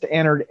just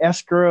entered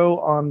escrow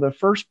on the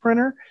first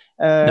printer.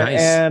 Nice.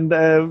 And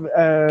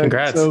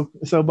congrats.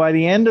 So by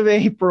the end of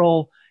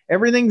April,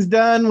 everything's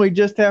done. We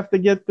just have to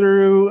get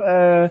through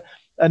a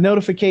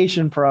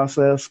notification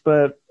process,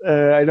 but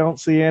I don't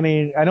see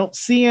any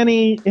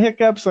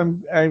hiccups.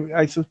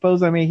 I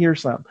suppose I may hear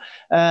some.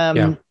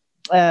 But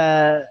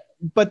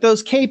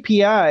those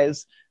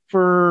KPIs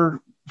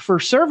for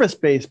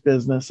service-based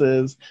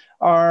businesses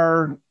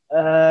are,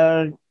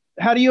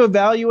 how do you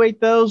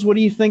evaluate those? What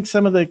do you think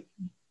some of the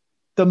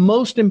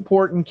most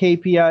important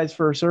KPIs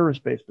for a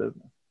service-based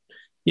business?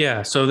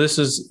 Yeah. So this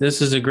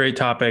is a great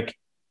topic.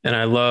 And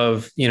I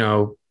love,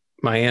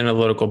 my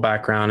analytical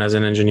background as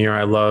an engineer.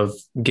 I love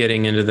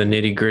getting into the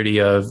nitty gritty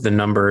of the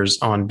numbers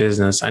on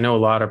business. I know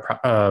a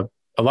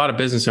lot of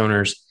business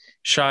owners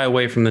shy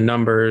away from the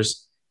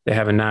numbers. They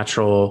have a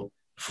natural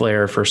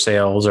flair for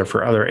sales or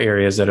for other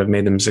areas that have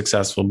made them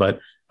successful. But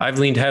I've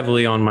leaned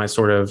heavily on my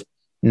sort of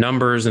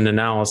numbers and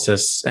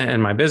analysis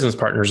and my business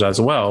partners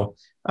as well,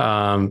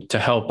 to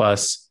help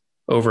us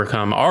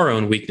overcome our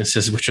own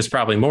weaknesses, which is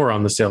probably more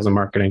on the sales and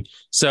marketing.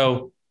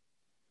 So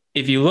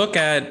if you look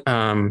at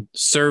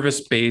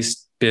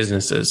service-based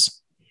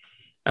businesses,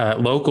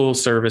 local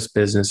service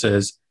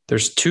businesses,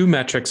 there's two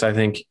metrics I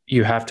think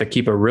you have to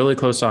keep a really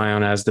close eye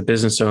on as the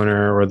business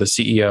owner or the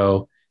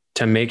CEO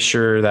to make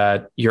sure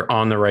that you're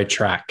on the right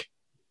track.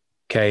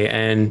 Okay.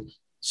 And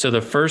so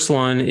the first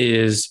one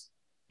is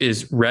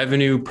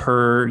revenue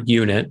per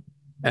unit.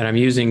 And I'm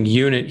using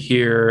unit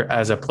here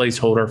as a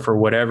placeholder for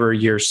whatever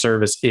your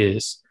service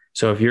is.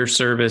 So if your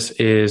service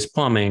is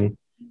plumbing,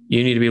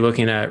 you need to be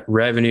looking at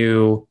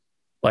revenue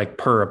like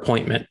per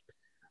appointment,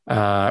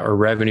 or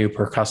revenue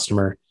per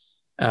customer.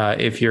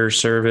 If your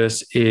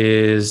service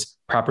is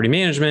property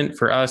management,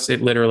 for us,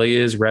 it literally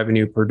is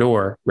revenue per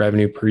door,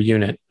 revenue per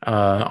unit,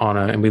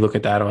 and we look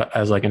at that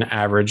as like an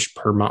average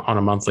per month on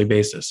a monthly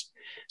basis.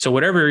 So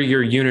whatever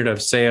your unit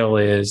of sale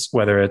is,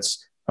 whether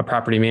it's a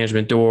property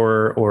management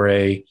door or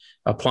a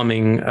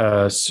plumbing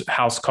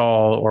house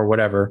call or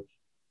whatever,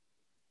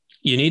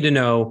 you need to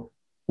know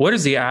what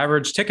is the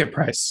average ticket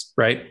price,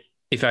 right?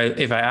 If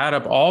I add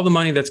up all the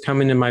money that's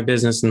come into my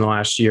business in the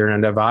last year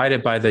and I divide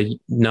it by the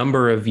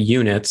number of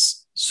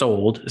units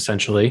sold,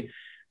 essentially,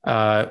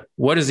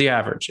 what is the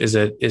average? Is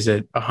it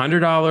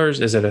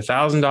 $100? Is it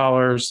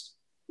 $1,000?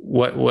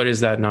 What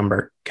is that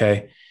number?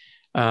 Okay.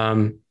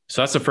 So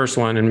that's the first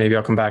one. And maybe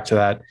I'll come back to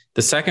that.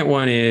 The second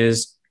one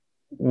is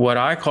what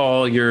I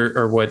call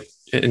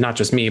not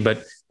just me,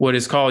 but what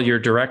is called your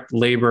direct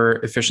labor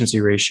efficiency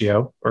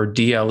ratio, or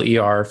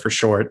DLER for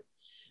short.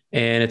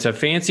 And it's a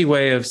fancy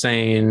way of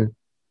saying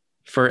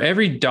for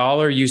every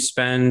dollar you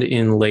spend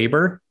in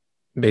labor,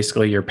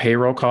 basically your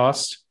payroll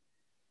cost,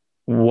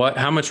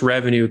 how much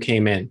revenue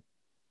came in.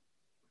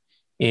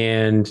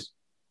 And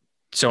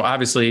so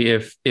obviously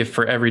if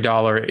for every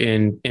dollar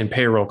in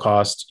payroll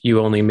cost, you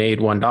only made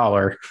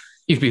 $1,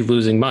 you'd be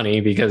losing money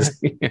because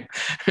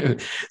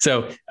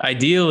so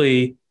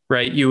ideally,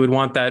 right, you would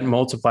want that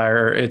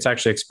multiplier. It's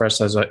actually expressed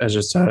as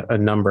just a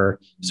number.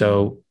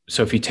 So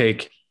if you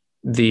take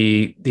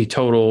the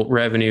total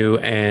revenue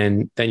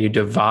and then you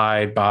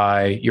divide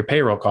by your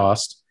payroll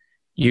cost,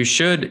 you're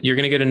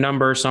going to get a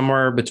number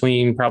somewhere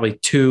between probably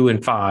 2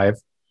 and 5,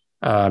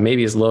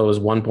 maybe as low as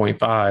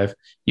 1.5.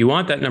 You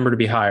want that number to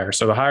be higher.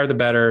 So the higher, the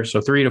better. So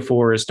 3 to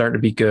 4 is starting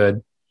to be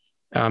good.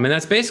 And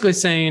that's basically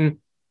saying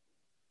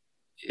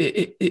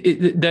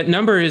that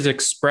number is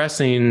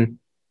expressing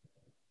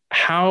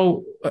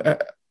how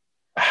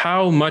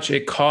much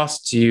it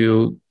costs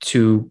you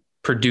to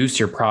produce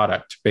your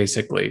product,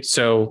 basically.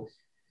 So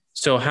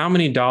how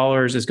many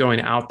dollars is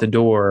going out the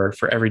door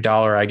for every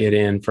dollar I get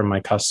in from my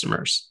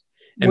customers?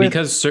 And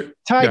because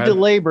tied to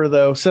labor,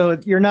 though, so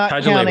you're not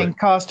counting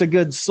cost of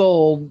goods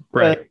sold,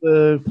 right?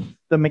 But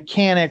the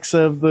mechanics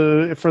for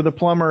the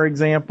plumber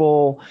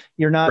example,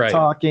 you're not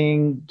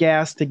talking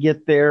gas to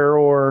get there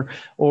or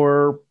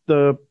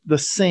the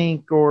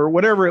sink or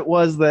whatever it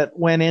was that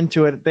went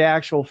into it, the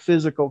actual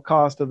physical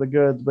cost of the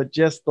goods, but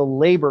just the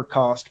labor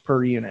cost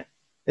per unit.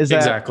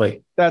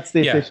 Exactly. That's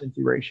the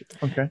efficiency ratio.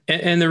 Okay.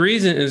 And the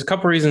reason is a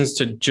couple of reasons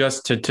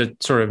to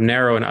sort of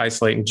narrow and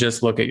isolate and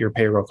just look at your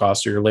payroll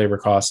cost or your labor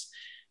cost.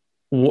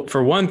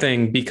 for one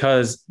thing,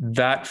 because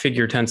that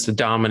figure tends to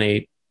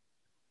dominate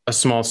a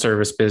small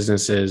service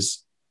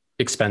business's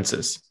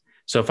expenses.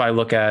 So if I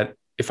look at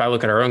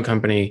our own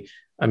company,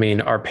 I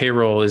mean, our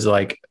payroll is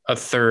like a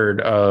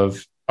third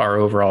of our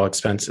overall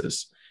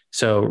expenses.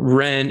 So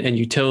rent and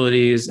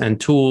utilities and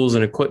tools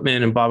and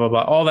equipment and blah, blah,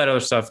 blah, all that other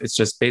stuff, it's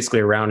just basically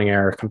a rounding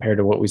error compared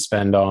to what we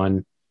spend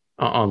on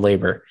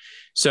labor.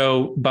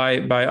 So by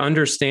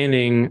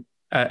understanding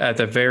at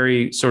the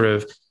very sort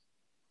of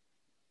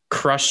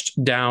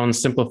crushed down,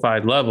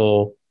 simplified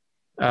level,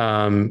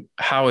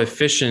 how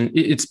efficient,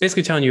 it's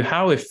basically telling you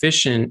how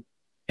efficient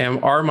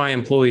are my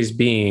employees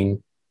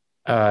being,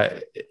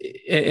 and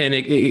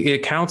it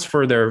accounts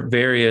for their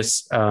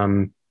various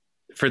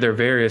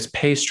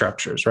pay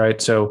structures,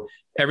 right? So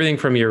everything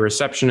from your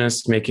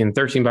receptionist making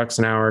 $13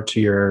 an hour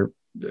to your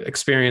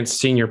experienced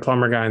senior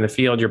plumber guy in the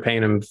field, you're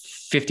paying him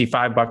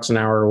 $55 an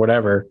hour or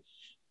whatever.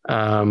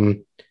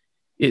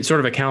 It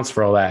sort of accounts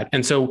for all that.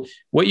 And so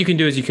what you can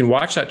do is you can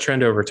watch that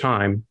trend over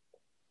time,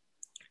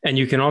 and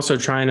you can also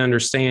try and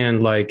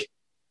understand, like,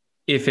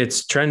 if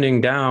it's trending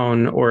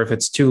down or if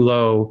it's too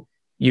low,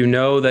 you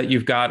know that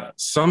you've got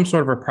some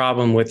sort of a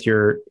problem with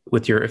your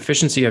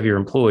efficiency of your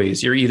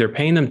employees. You're either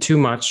paying them too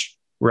much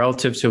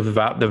relative to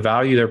the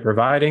value they're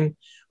providing,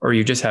 or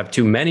you just have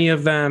too many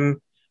of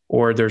them,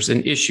 or there's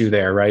an issue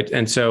there, right?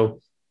 And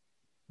so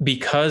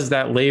because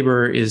that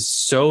labor is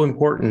so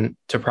important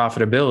to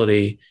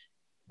profitability,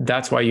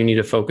 that's why you need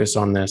to focus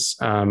on this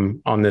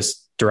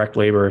direct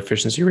labor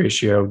efficiency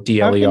ratio,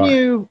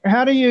 DLER.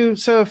 How do you,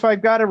 so if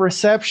I've got a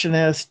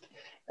receptionist,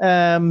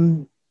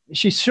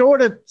 she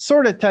sort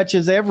of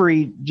touches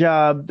every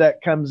job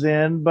that comes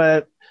in,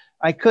 but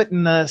I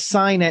couldn't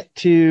assign it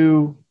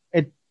to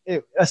it.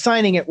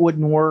 Assigning it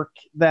wouldn't work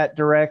that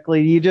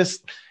directly.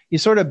 You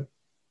sort of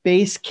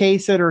base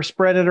case it or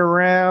spread it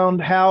around.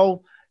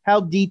 How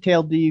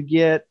detailed do you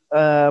get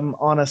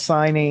on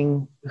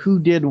assigning who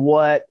did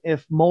what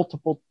if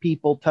multiple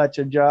people touch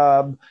a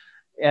job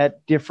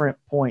at different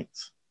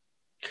points?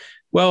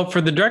 Well,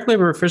 for the direct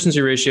labor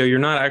efficiency ratio, you're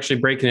not actually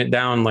breaking it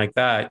down like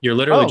that. You're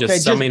literally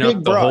just summing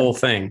up the whole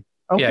thing.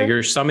 Okay. Yeah,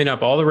 you're summing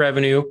up all the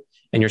revenue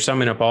and you're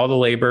summing up all the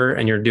labor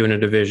and you're doing a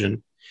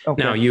division.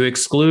 Okay. Now, you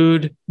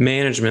exclude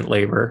management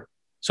labor.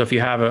 So if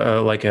you have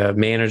a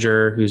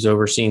manager who's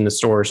overseeing the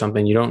store or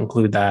something, you don't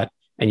include that,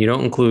 and you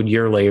don't include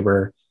your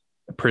labor,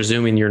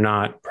 presuming you're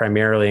not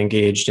primarily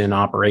engaged in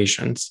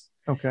operations.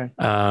 Okay.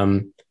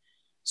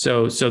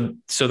 So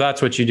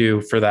that's what you do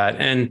for that.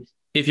 And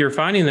if you're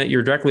finding that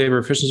your direct labor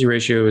efficiency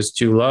ratio is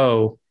too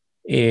low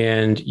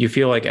and you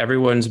feel like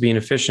everyone's being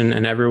efficient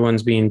and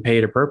everyone's being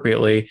paid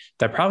appropriately,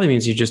 that probably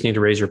means you just need to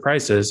raise your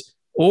prices.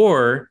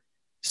 Or,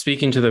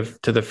 speaking to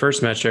the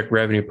first metric,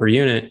 revenue per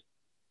unit,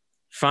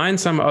 find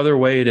some other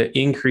way to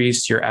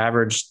increase your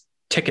average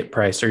ticket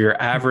price or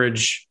your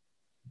average,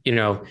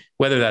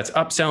 whether that's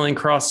upselling,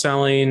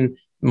 cross-selling,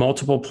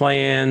 multiple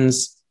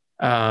plans.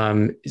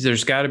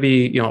 There's got to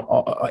be,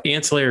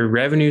 ancillary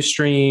revenue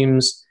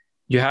streams.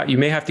 You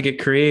may have to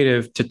get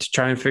creative to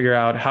try and figure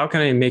out, how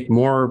can I make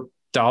more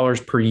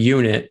dollars per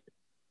unit?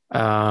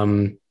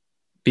 Because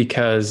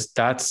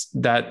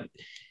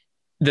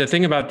the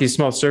thing about these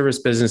small service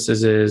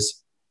businesses is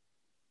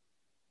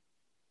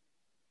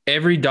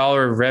every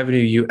dollar of revenue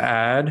you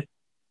add,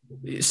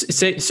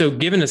 so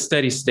given a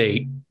steady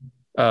state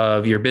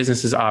of your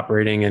business is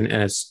operating and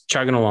it's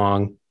chugging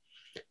along,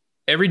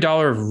 every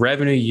dollar of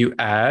revenue you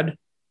add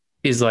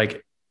is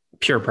like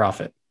pure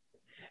profit.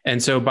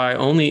 And so by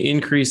only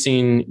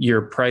increasing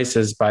your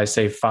prices by,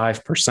 say,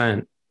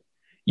 5%,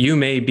 you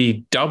may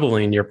be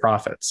doubling your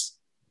profits,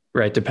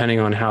 right? Depending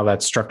on how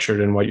that's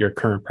structured and what your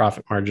current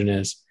profit margin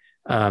is.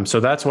 So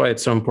that's why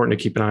it's so important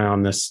to keep an eye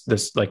on this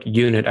like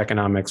unit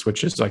economics,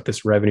 which is like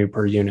this revenue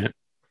per unit.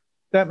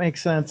 That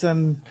makes sense.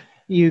 And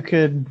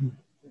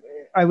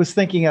I was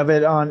thinking of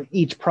it on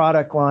each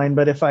product line,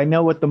 but if I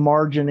know what the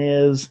margin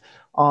is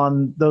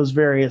on those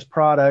various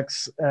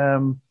products,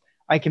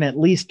 I can at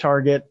least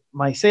target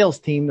my sales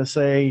team to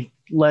say,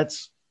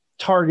 let's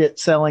target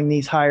selling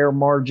these higher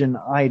margin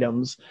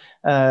items.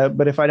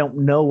 But if I don't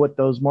know what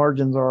those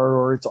margins are,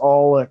 or it's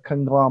all a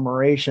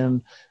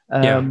conglomeration,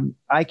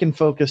 I can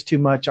focus too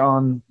much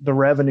on the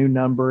revenue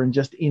number and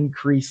just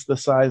increase the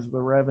size of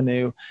the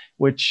revenue,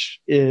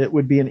 which it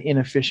would be an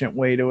inefficient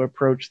way to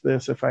approach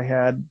this. If I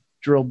had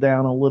drilled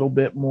down a little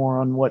bit more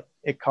on what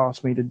it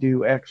cost me to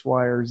do X,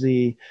 Y, or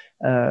Z,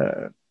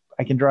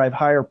 I can drive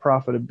higher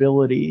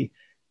profitability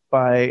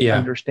by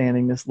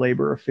understanding this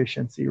labor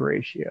efficiency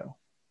ratio.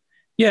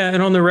 Yeah.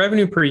 And on the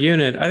revenue per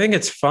unit, I think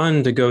it's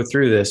fun to go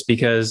through this,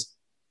 because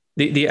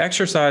the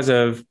exercise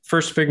of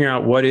first figuring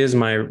out what is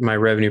my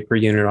revenue per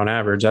unit on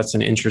average, that's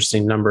an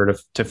interesting number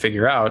to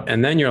figure out.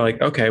 And then you're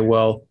like, okay,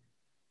 well,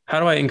 how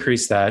do I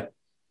increase that?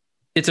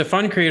 It's a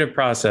fun, creative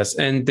process.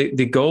 And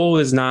the goal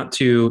is not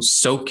to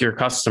soak your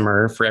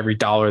customer for every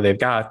dollar they've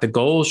got. The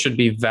goal should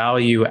be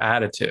value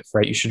additive,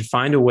 right? You should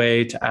find a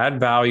way to add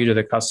value to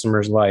the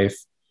customer's life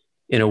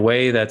in a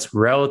way that's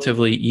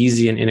relatively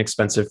easy and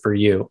inexpensive for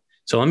you.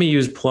 So let me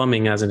use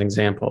plumbing as an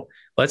example.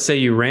 Let's say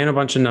you ran a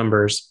bunch of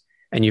numbers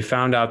and you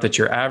found out that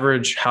your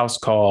average house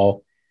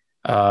call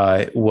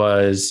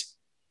was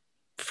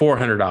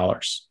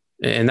 $400.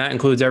 And that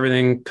includes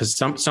everything, because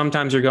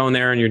sometimes you're going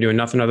there and you're doing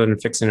nothing other than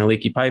fixing a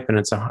leaky pipe, and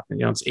it's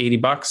it's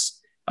 $80.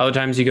 Other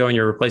times you go and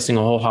you're replacing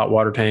a whole hot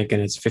water tank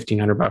and it's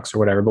 $1,500 or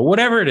whatever. But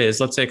whatever it is,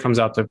 let's say it comes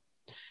out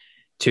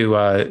to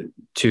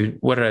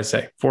what did I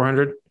say?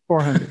 400?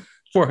 400.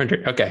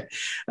 400. Okay.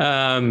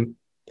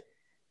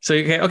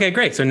 Okay,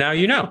 great. So now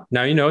you know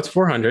it's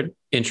 400.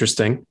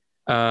 Interesting.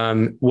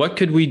 What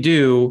could we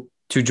do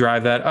to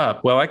drive that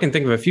up? Well, I can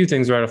think of a few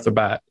things right off the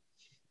bat.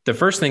 The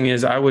first thing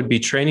is I would be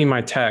training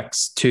my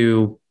techs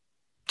to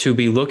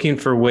be looking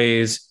for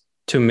ways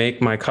to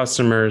make my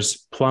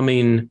customers'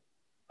 plumbing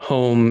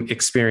home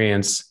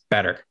experience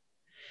better.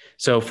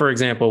 So for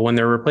example, when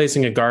they're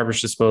replacing a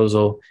garbage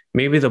disposal,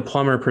 maybe the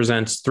plumber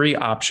presents 3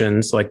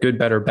 options like good,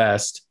 better,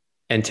 best,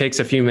 and takes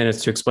a few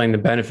minutes to explain the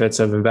benefits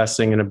of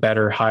investing in a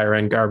better, higher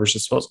end garbage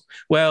disposal.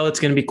 Well, it's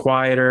going to be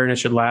quieter and it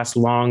should last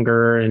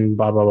longer and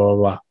blah, blah, blah,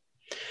 blah.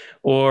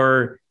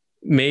 Or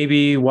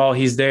maybe while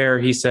he's there,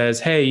 he says,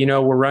 hey,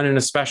 we're running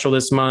a special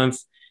this month.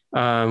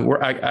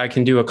 Where I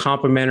can do a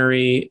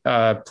complimentary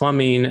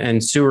plumbing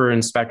and sewer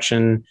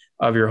inspection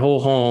of your whole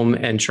home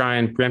and try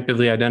and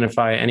preemptively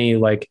identify any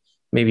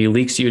maybe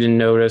leaks you didn't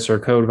notice or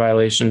code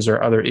violations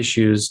or other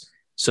issues,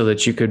 so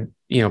that you could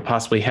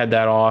possibly head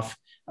that off.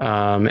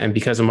 And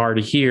because I'm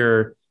already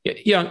here,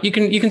 you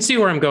can see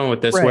where I'm going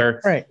with this.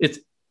 Right.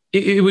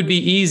 It would be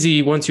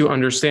easy once you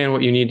understand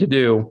what you need to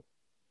do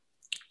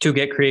to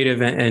get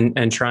creative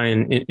and try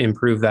and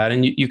improve that.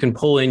 And you can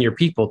pull in your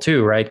people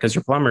too, right? Because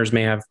your plumbers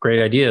may have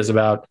great ideas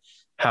about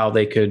how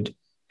they could,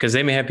 because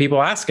they may have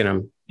people asking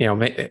them,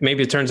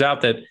 maybe it turns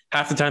out that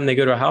half the time they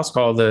go to a house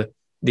call, the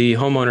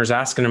homeowner's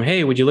asking them,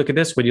 hey, would you look at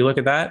this? Would you look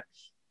at that?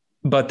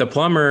 But the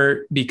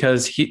plumber,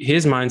 because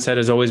his mindset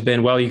has always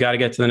been, well, you got to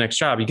get to the next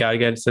job. You got to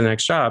get to the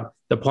next job.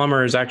 The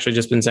plumber has actually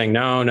just been saying,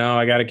 no,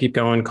 I got to keep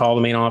going. Call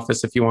the main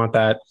office if you want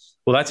that.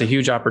 Well, that's a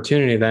huge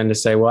opportunity then to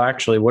say, well,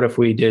 actually, what if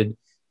we did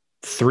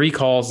 3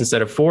 calls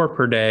instead of 4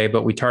 per day,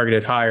 but we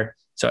targeted higher?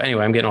 So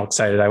anyway, I'm getting all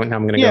excited. I'm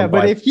going to go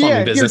buy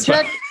plumbing business.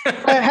 Your tech,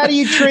 how do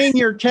you train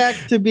your tech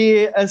to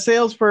be a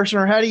salesperson,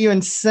 or how do you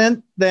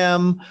incent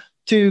them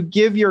to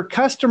give your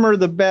customer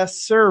the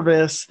best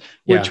service,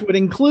 which would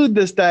include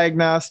this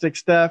diagnostic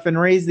stuff, and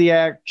raise the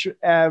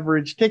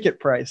average ticket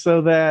price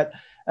so that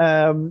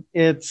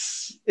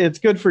it's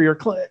good for your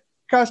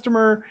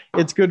customer,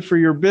 it's good for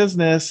your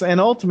business,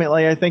 and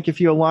ultimately, I think if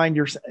you aligned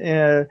your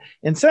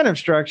incentive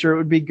structure, it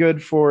would be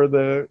good for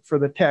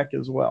the tech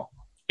as well.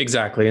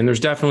 Exactly, and there's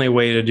definitely a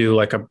way to do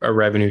like a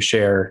revenue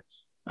share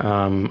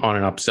on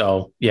an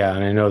upsell. Yeah,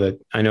 and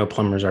I know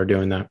plumbers are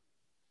doing that.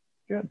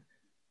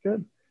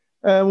 Good.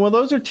 Well,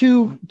 those are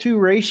two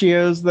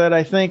ratios that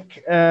I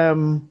think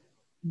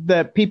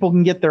that people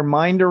can get their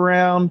mind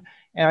around.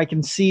 And I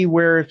can see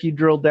where if you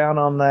drill down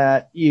on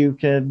that, you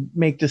can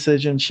make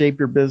decisions, shape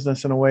your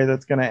business in a way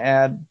that's going to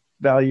add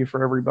value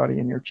for everybody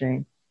in your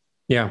chain.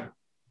 Yeah.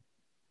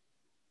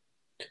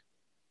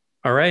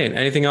 All right.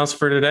 Anything else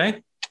for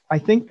today? I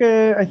think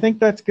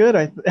that's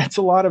good. That's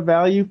a lot of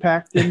value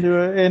packed into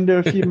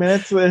a few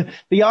minutes.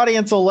 The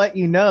audience will let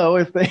you know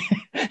if they,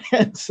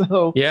 and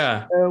so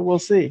we'll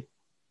see.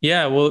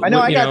 Yeah. Well, I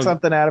know I got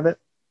something out of it.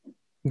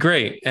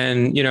 Great.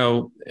 And,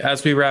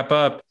 as we wrap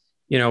up,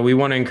 we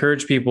want to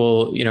encourage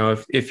people,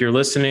 if you're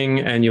listening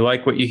and you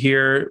like what you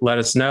hear, let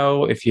us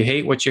know. If you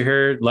hate what you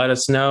heard, let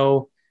us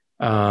know.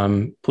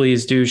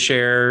 Please do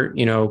share,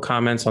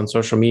 comments on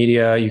social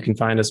media. You can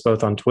find us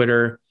both on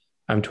Twitter.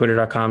 I'm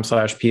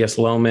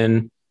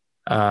twitter.com/PSLoman.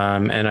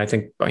 And I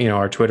think,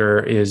 our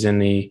Twitter is in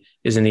the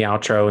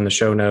outro in the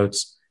show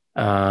notes.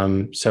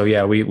 So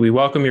yeah, we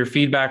welcome your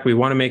feedback. We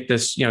want to make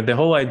this, the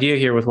whole idea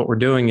here with what we're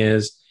doing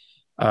is,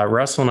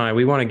 Russell and I,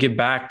 we want to give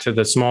back to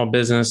the small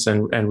business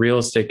and real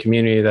estate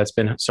community that's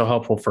been so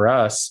helpful for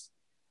us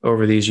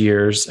over these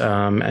years,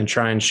 and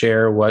try and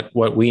share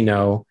what we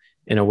know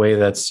in a way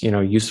that's,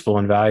 useful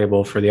and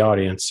valuable for the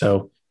audience.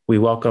 So we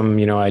welcome,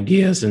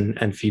 ideas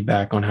and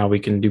feedback on how we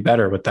can do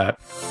better with that.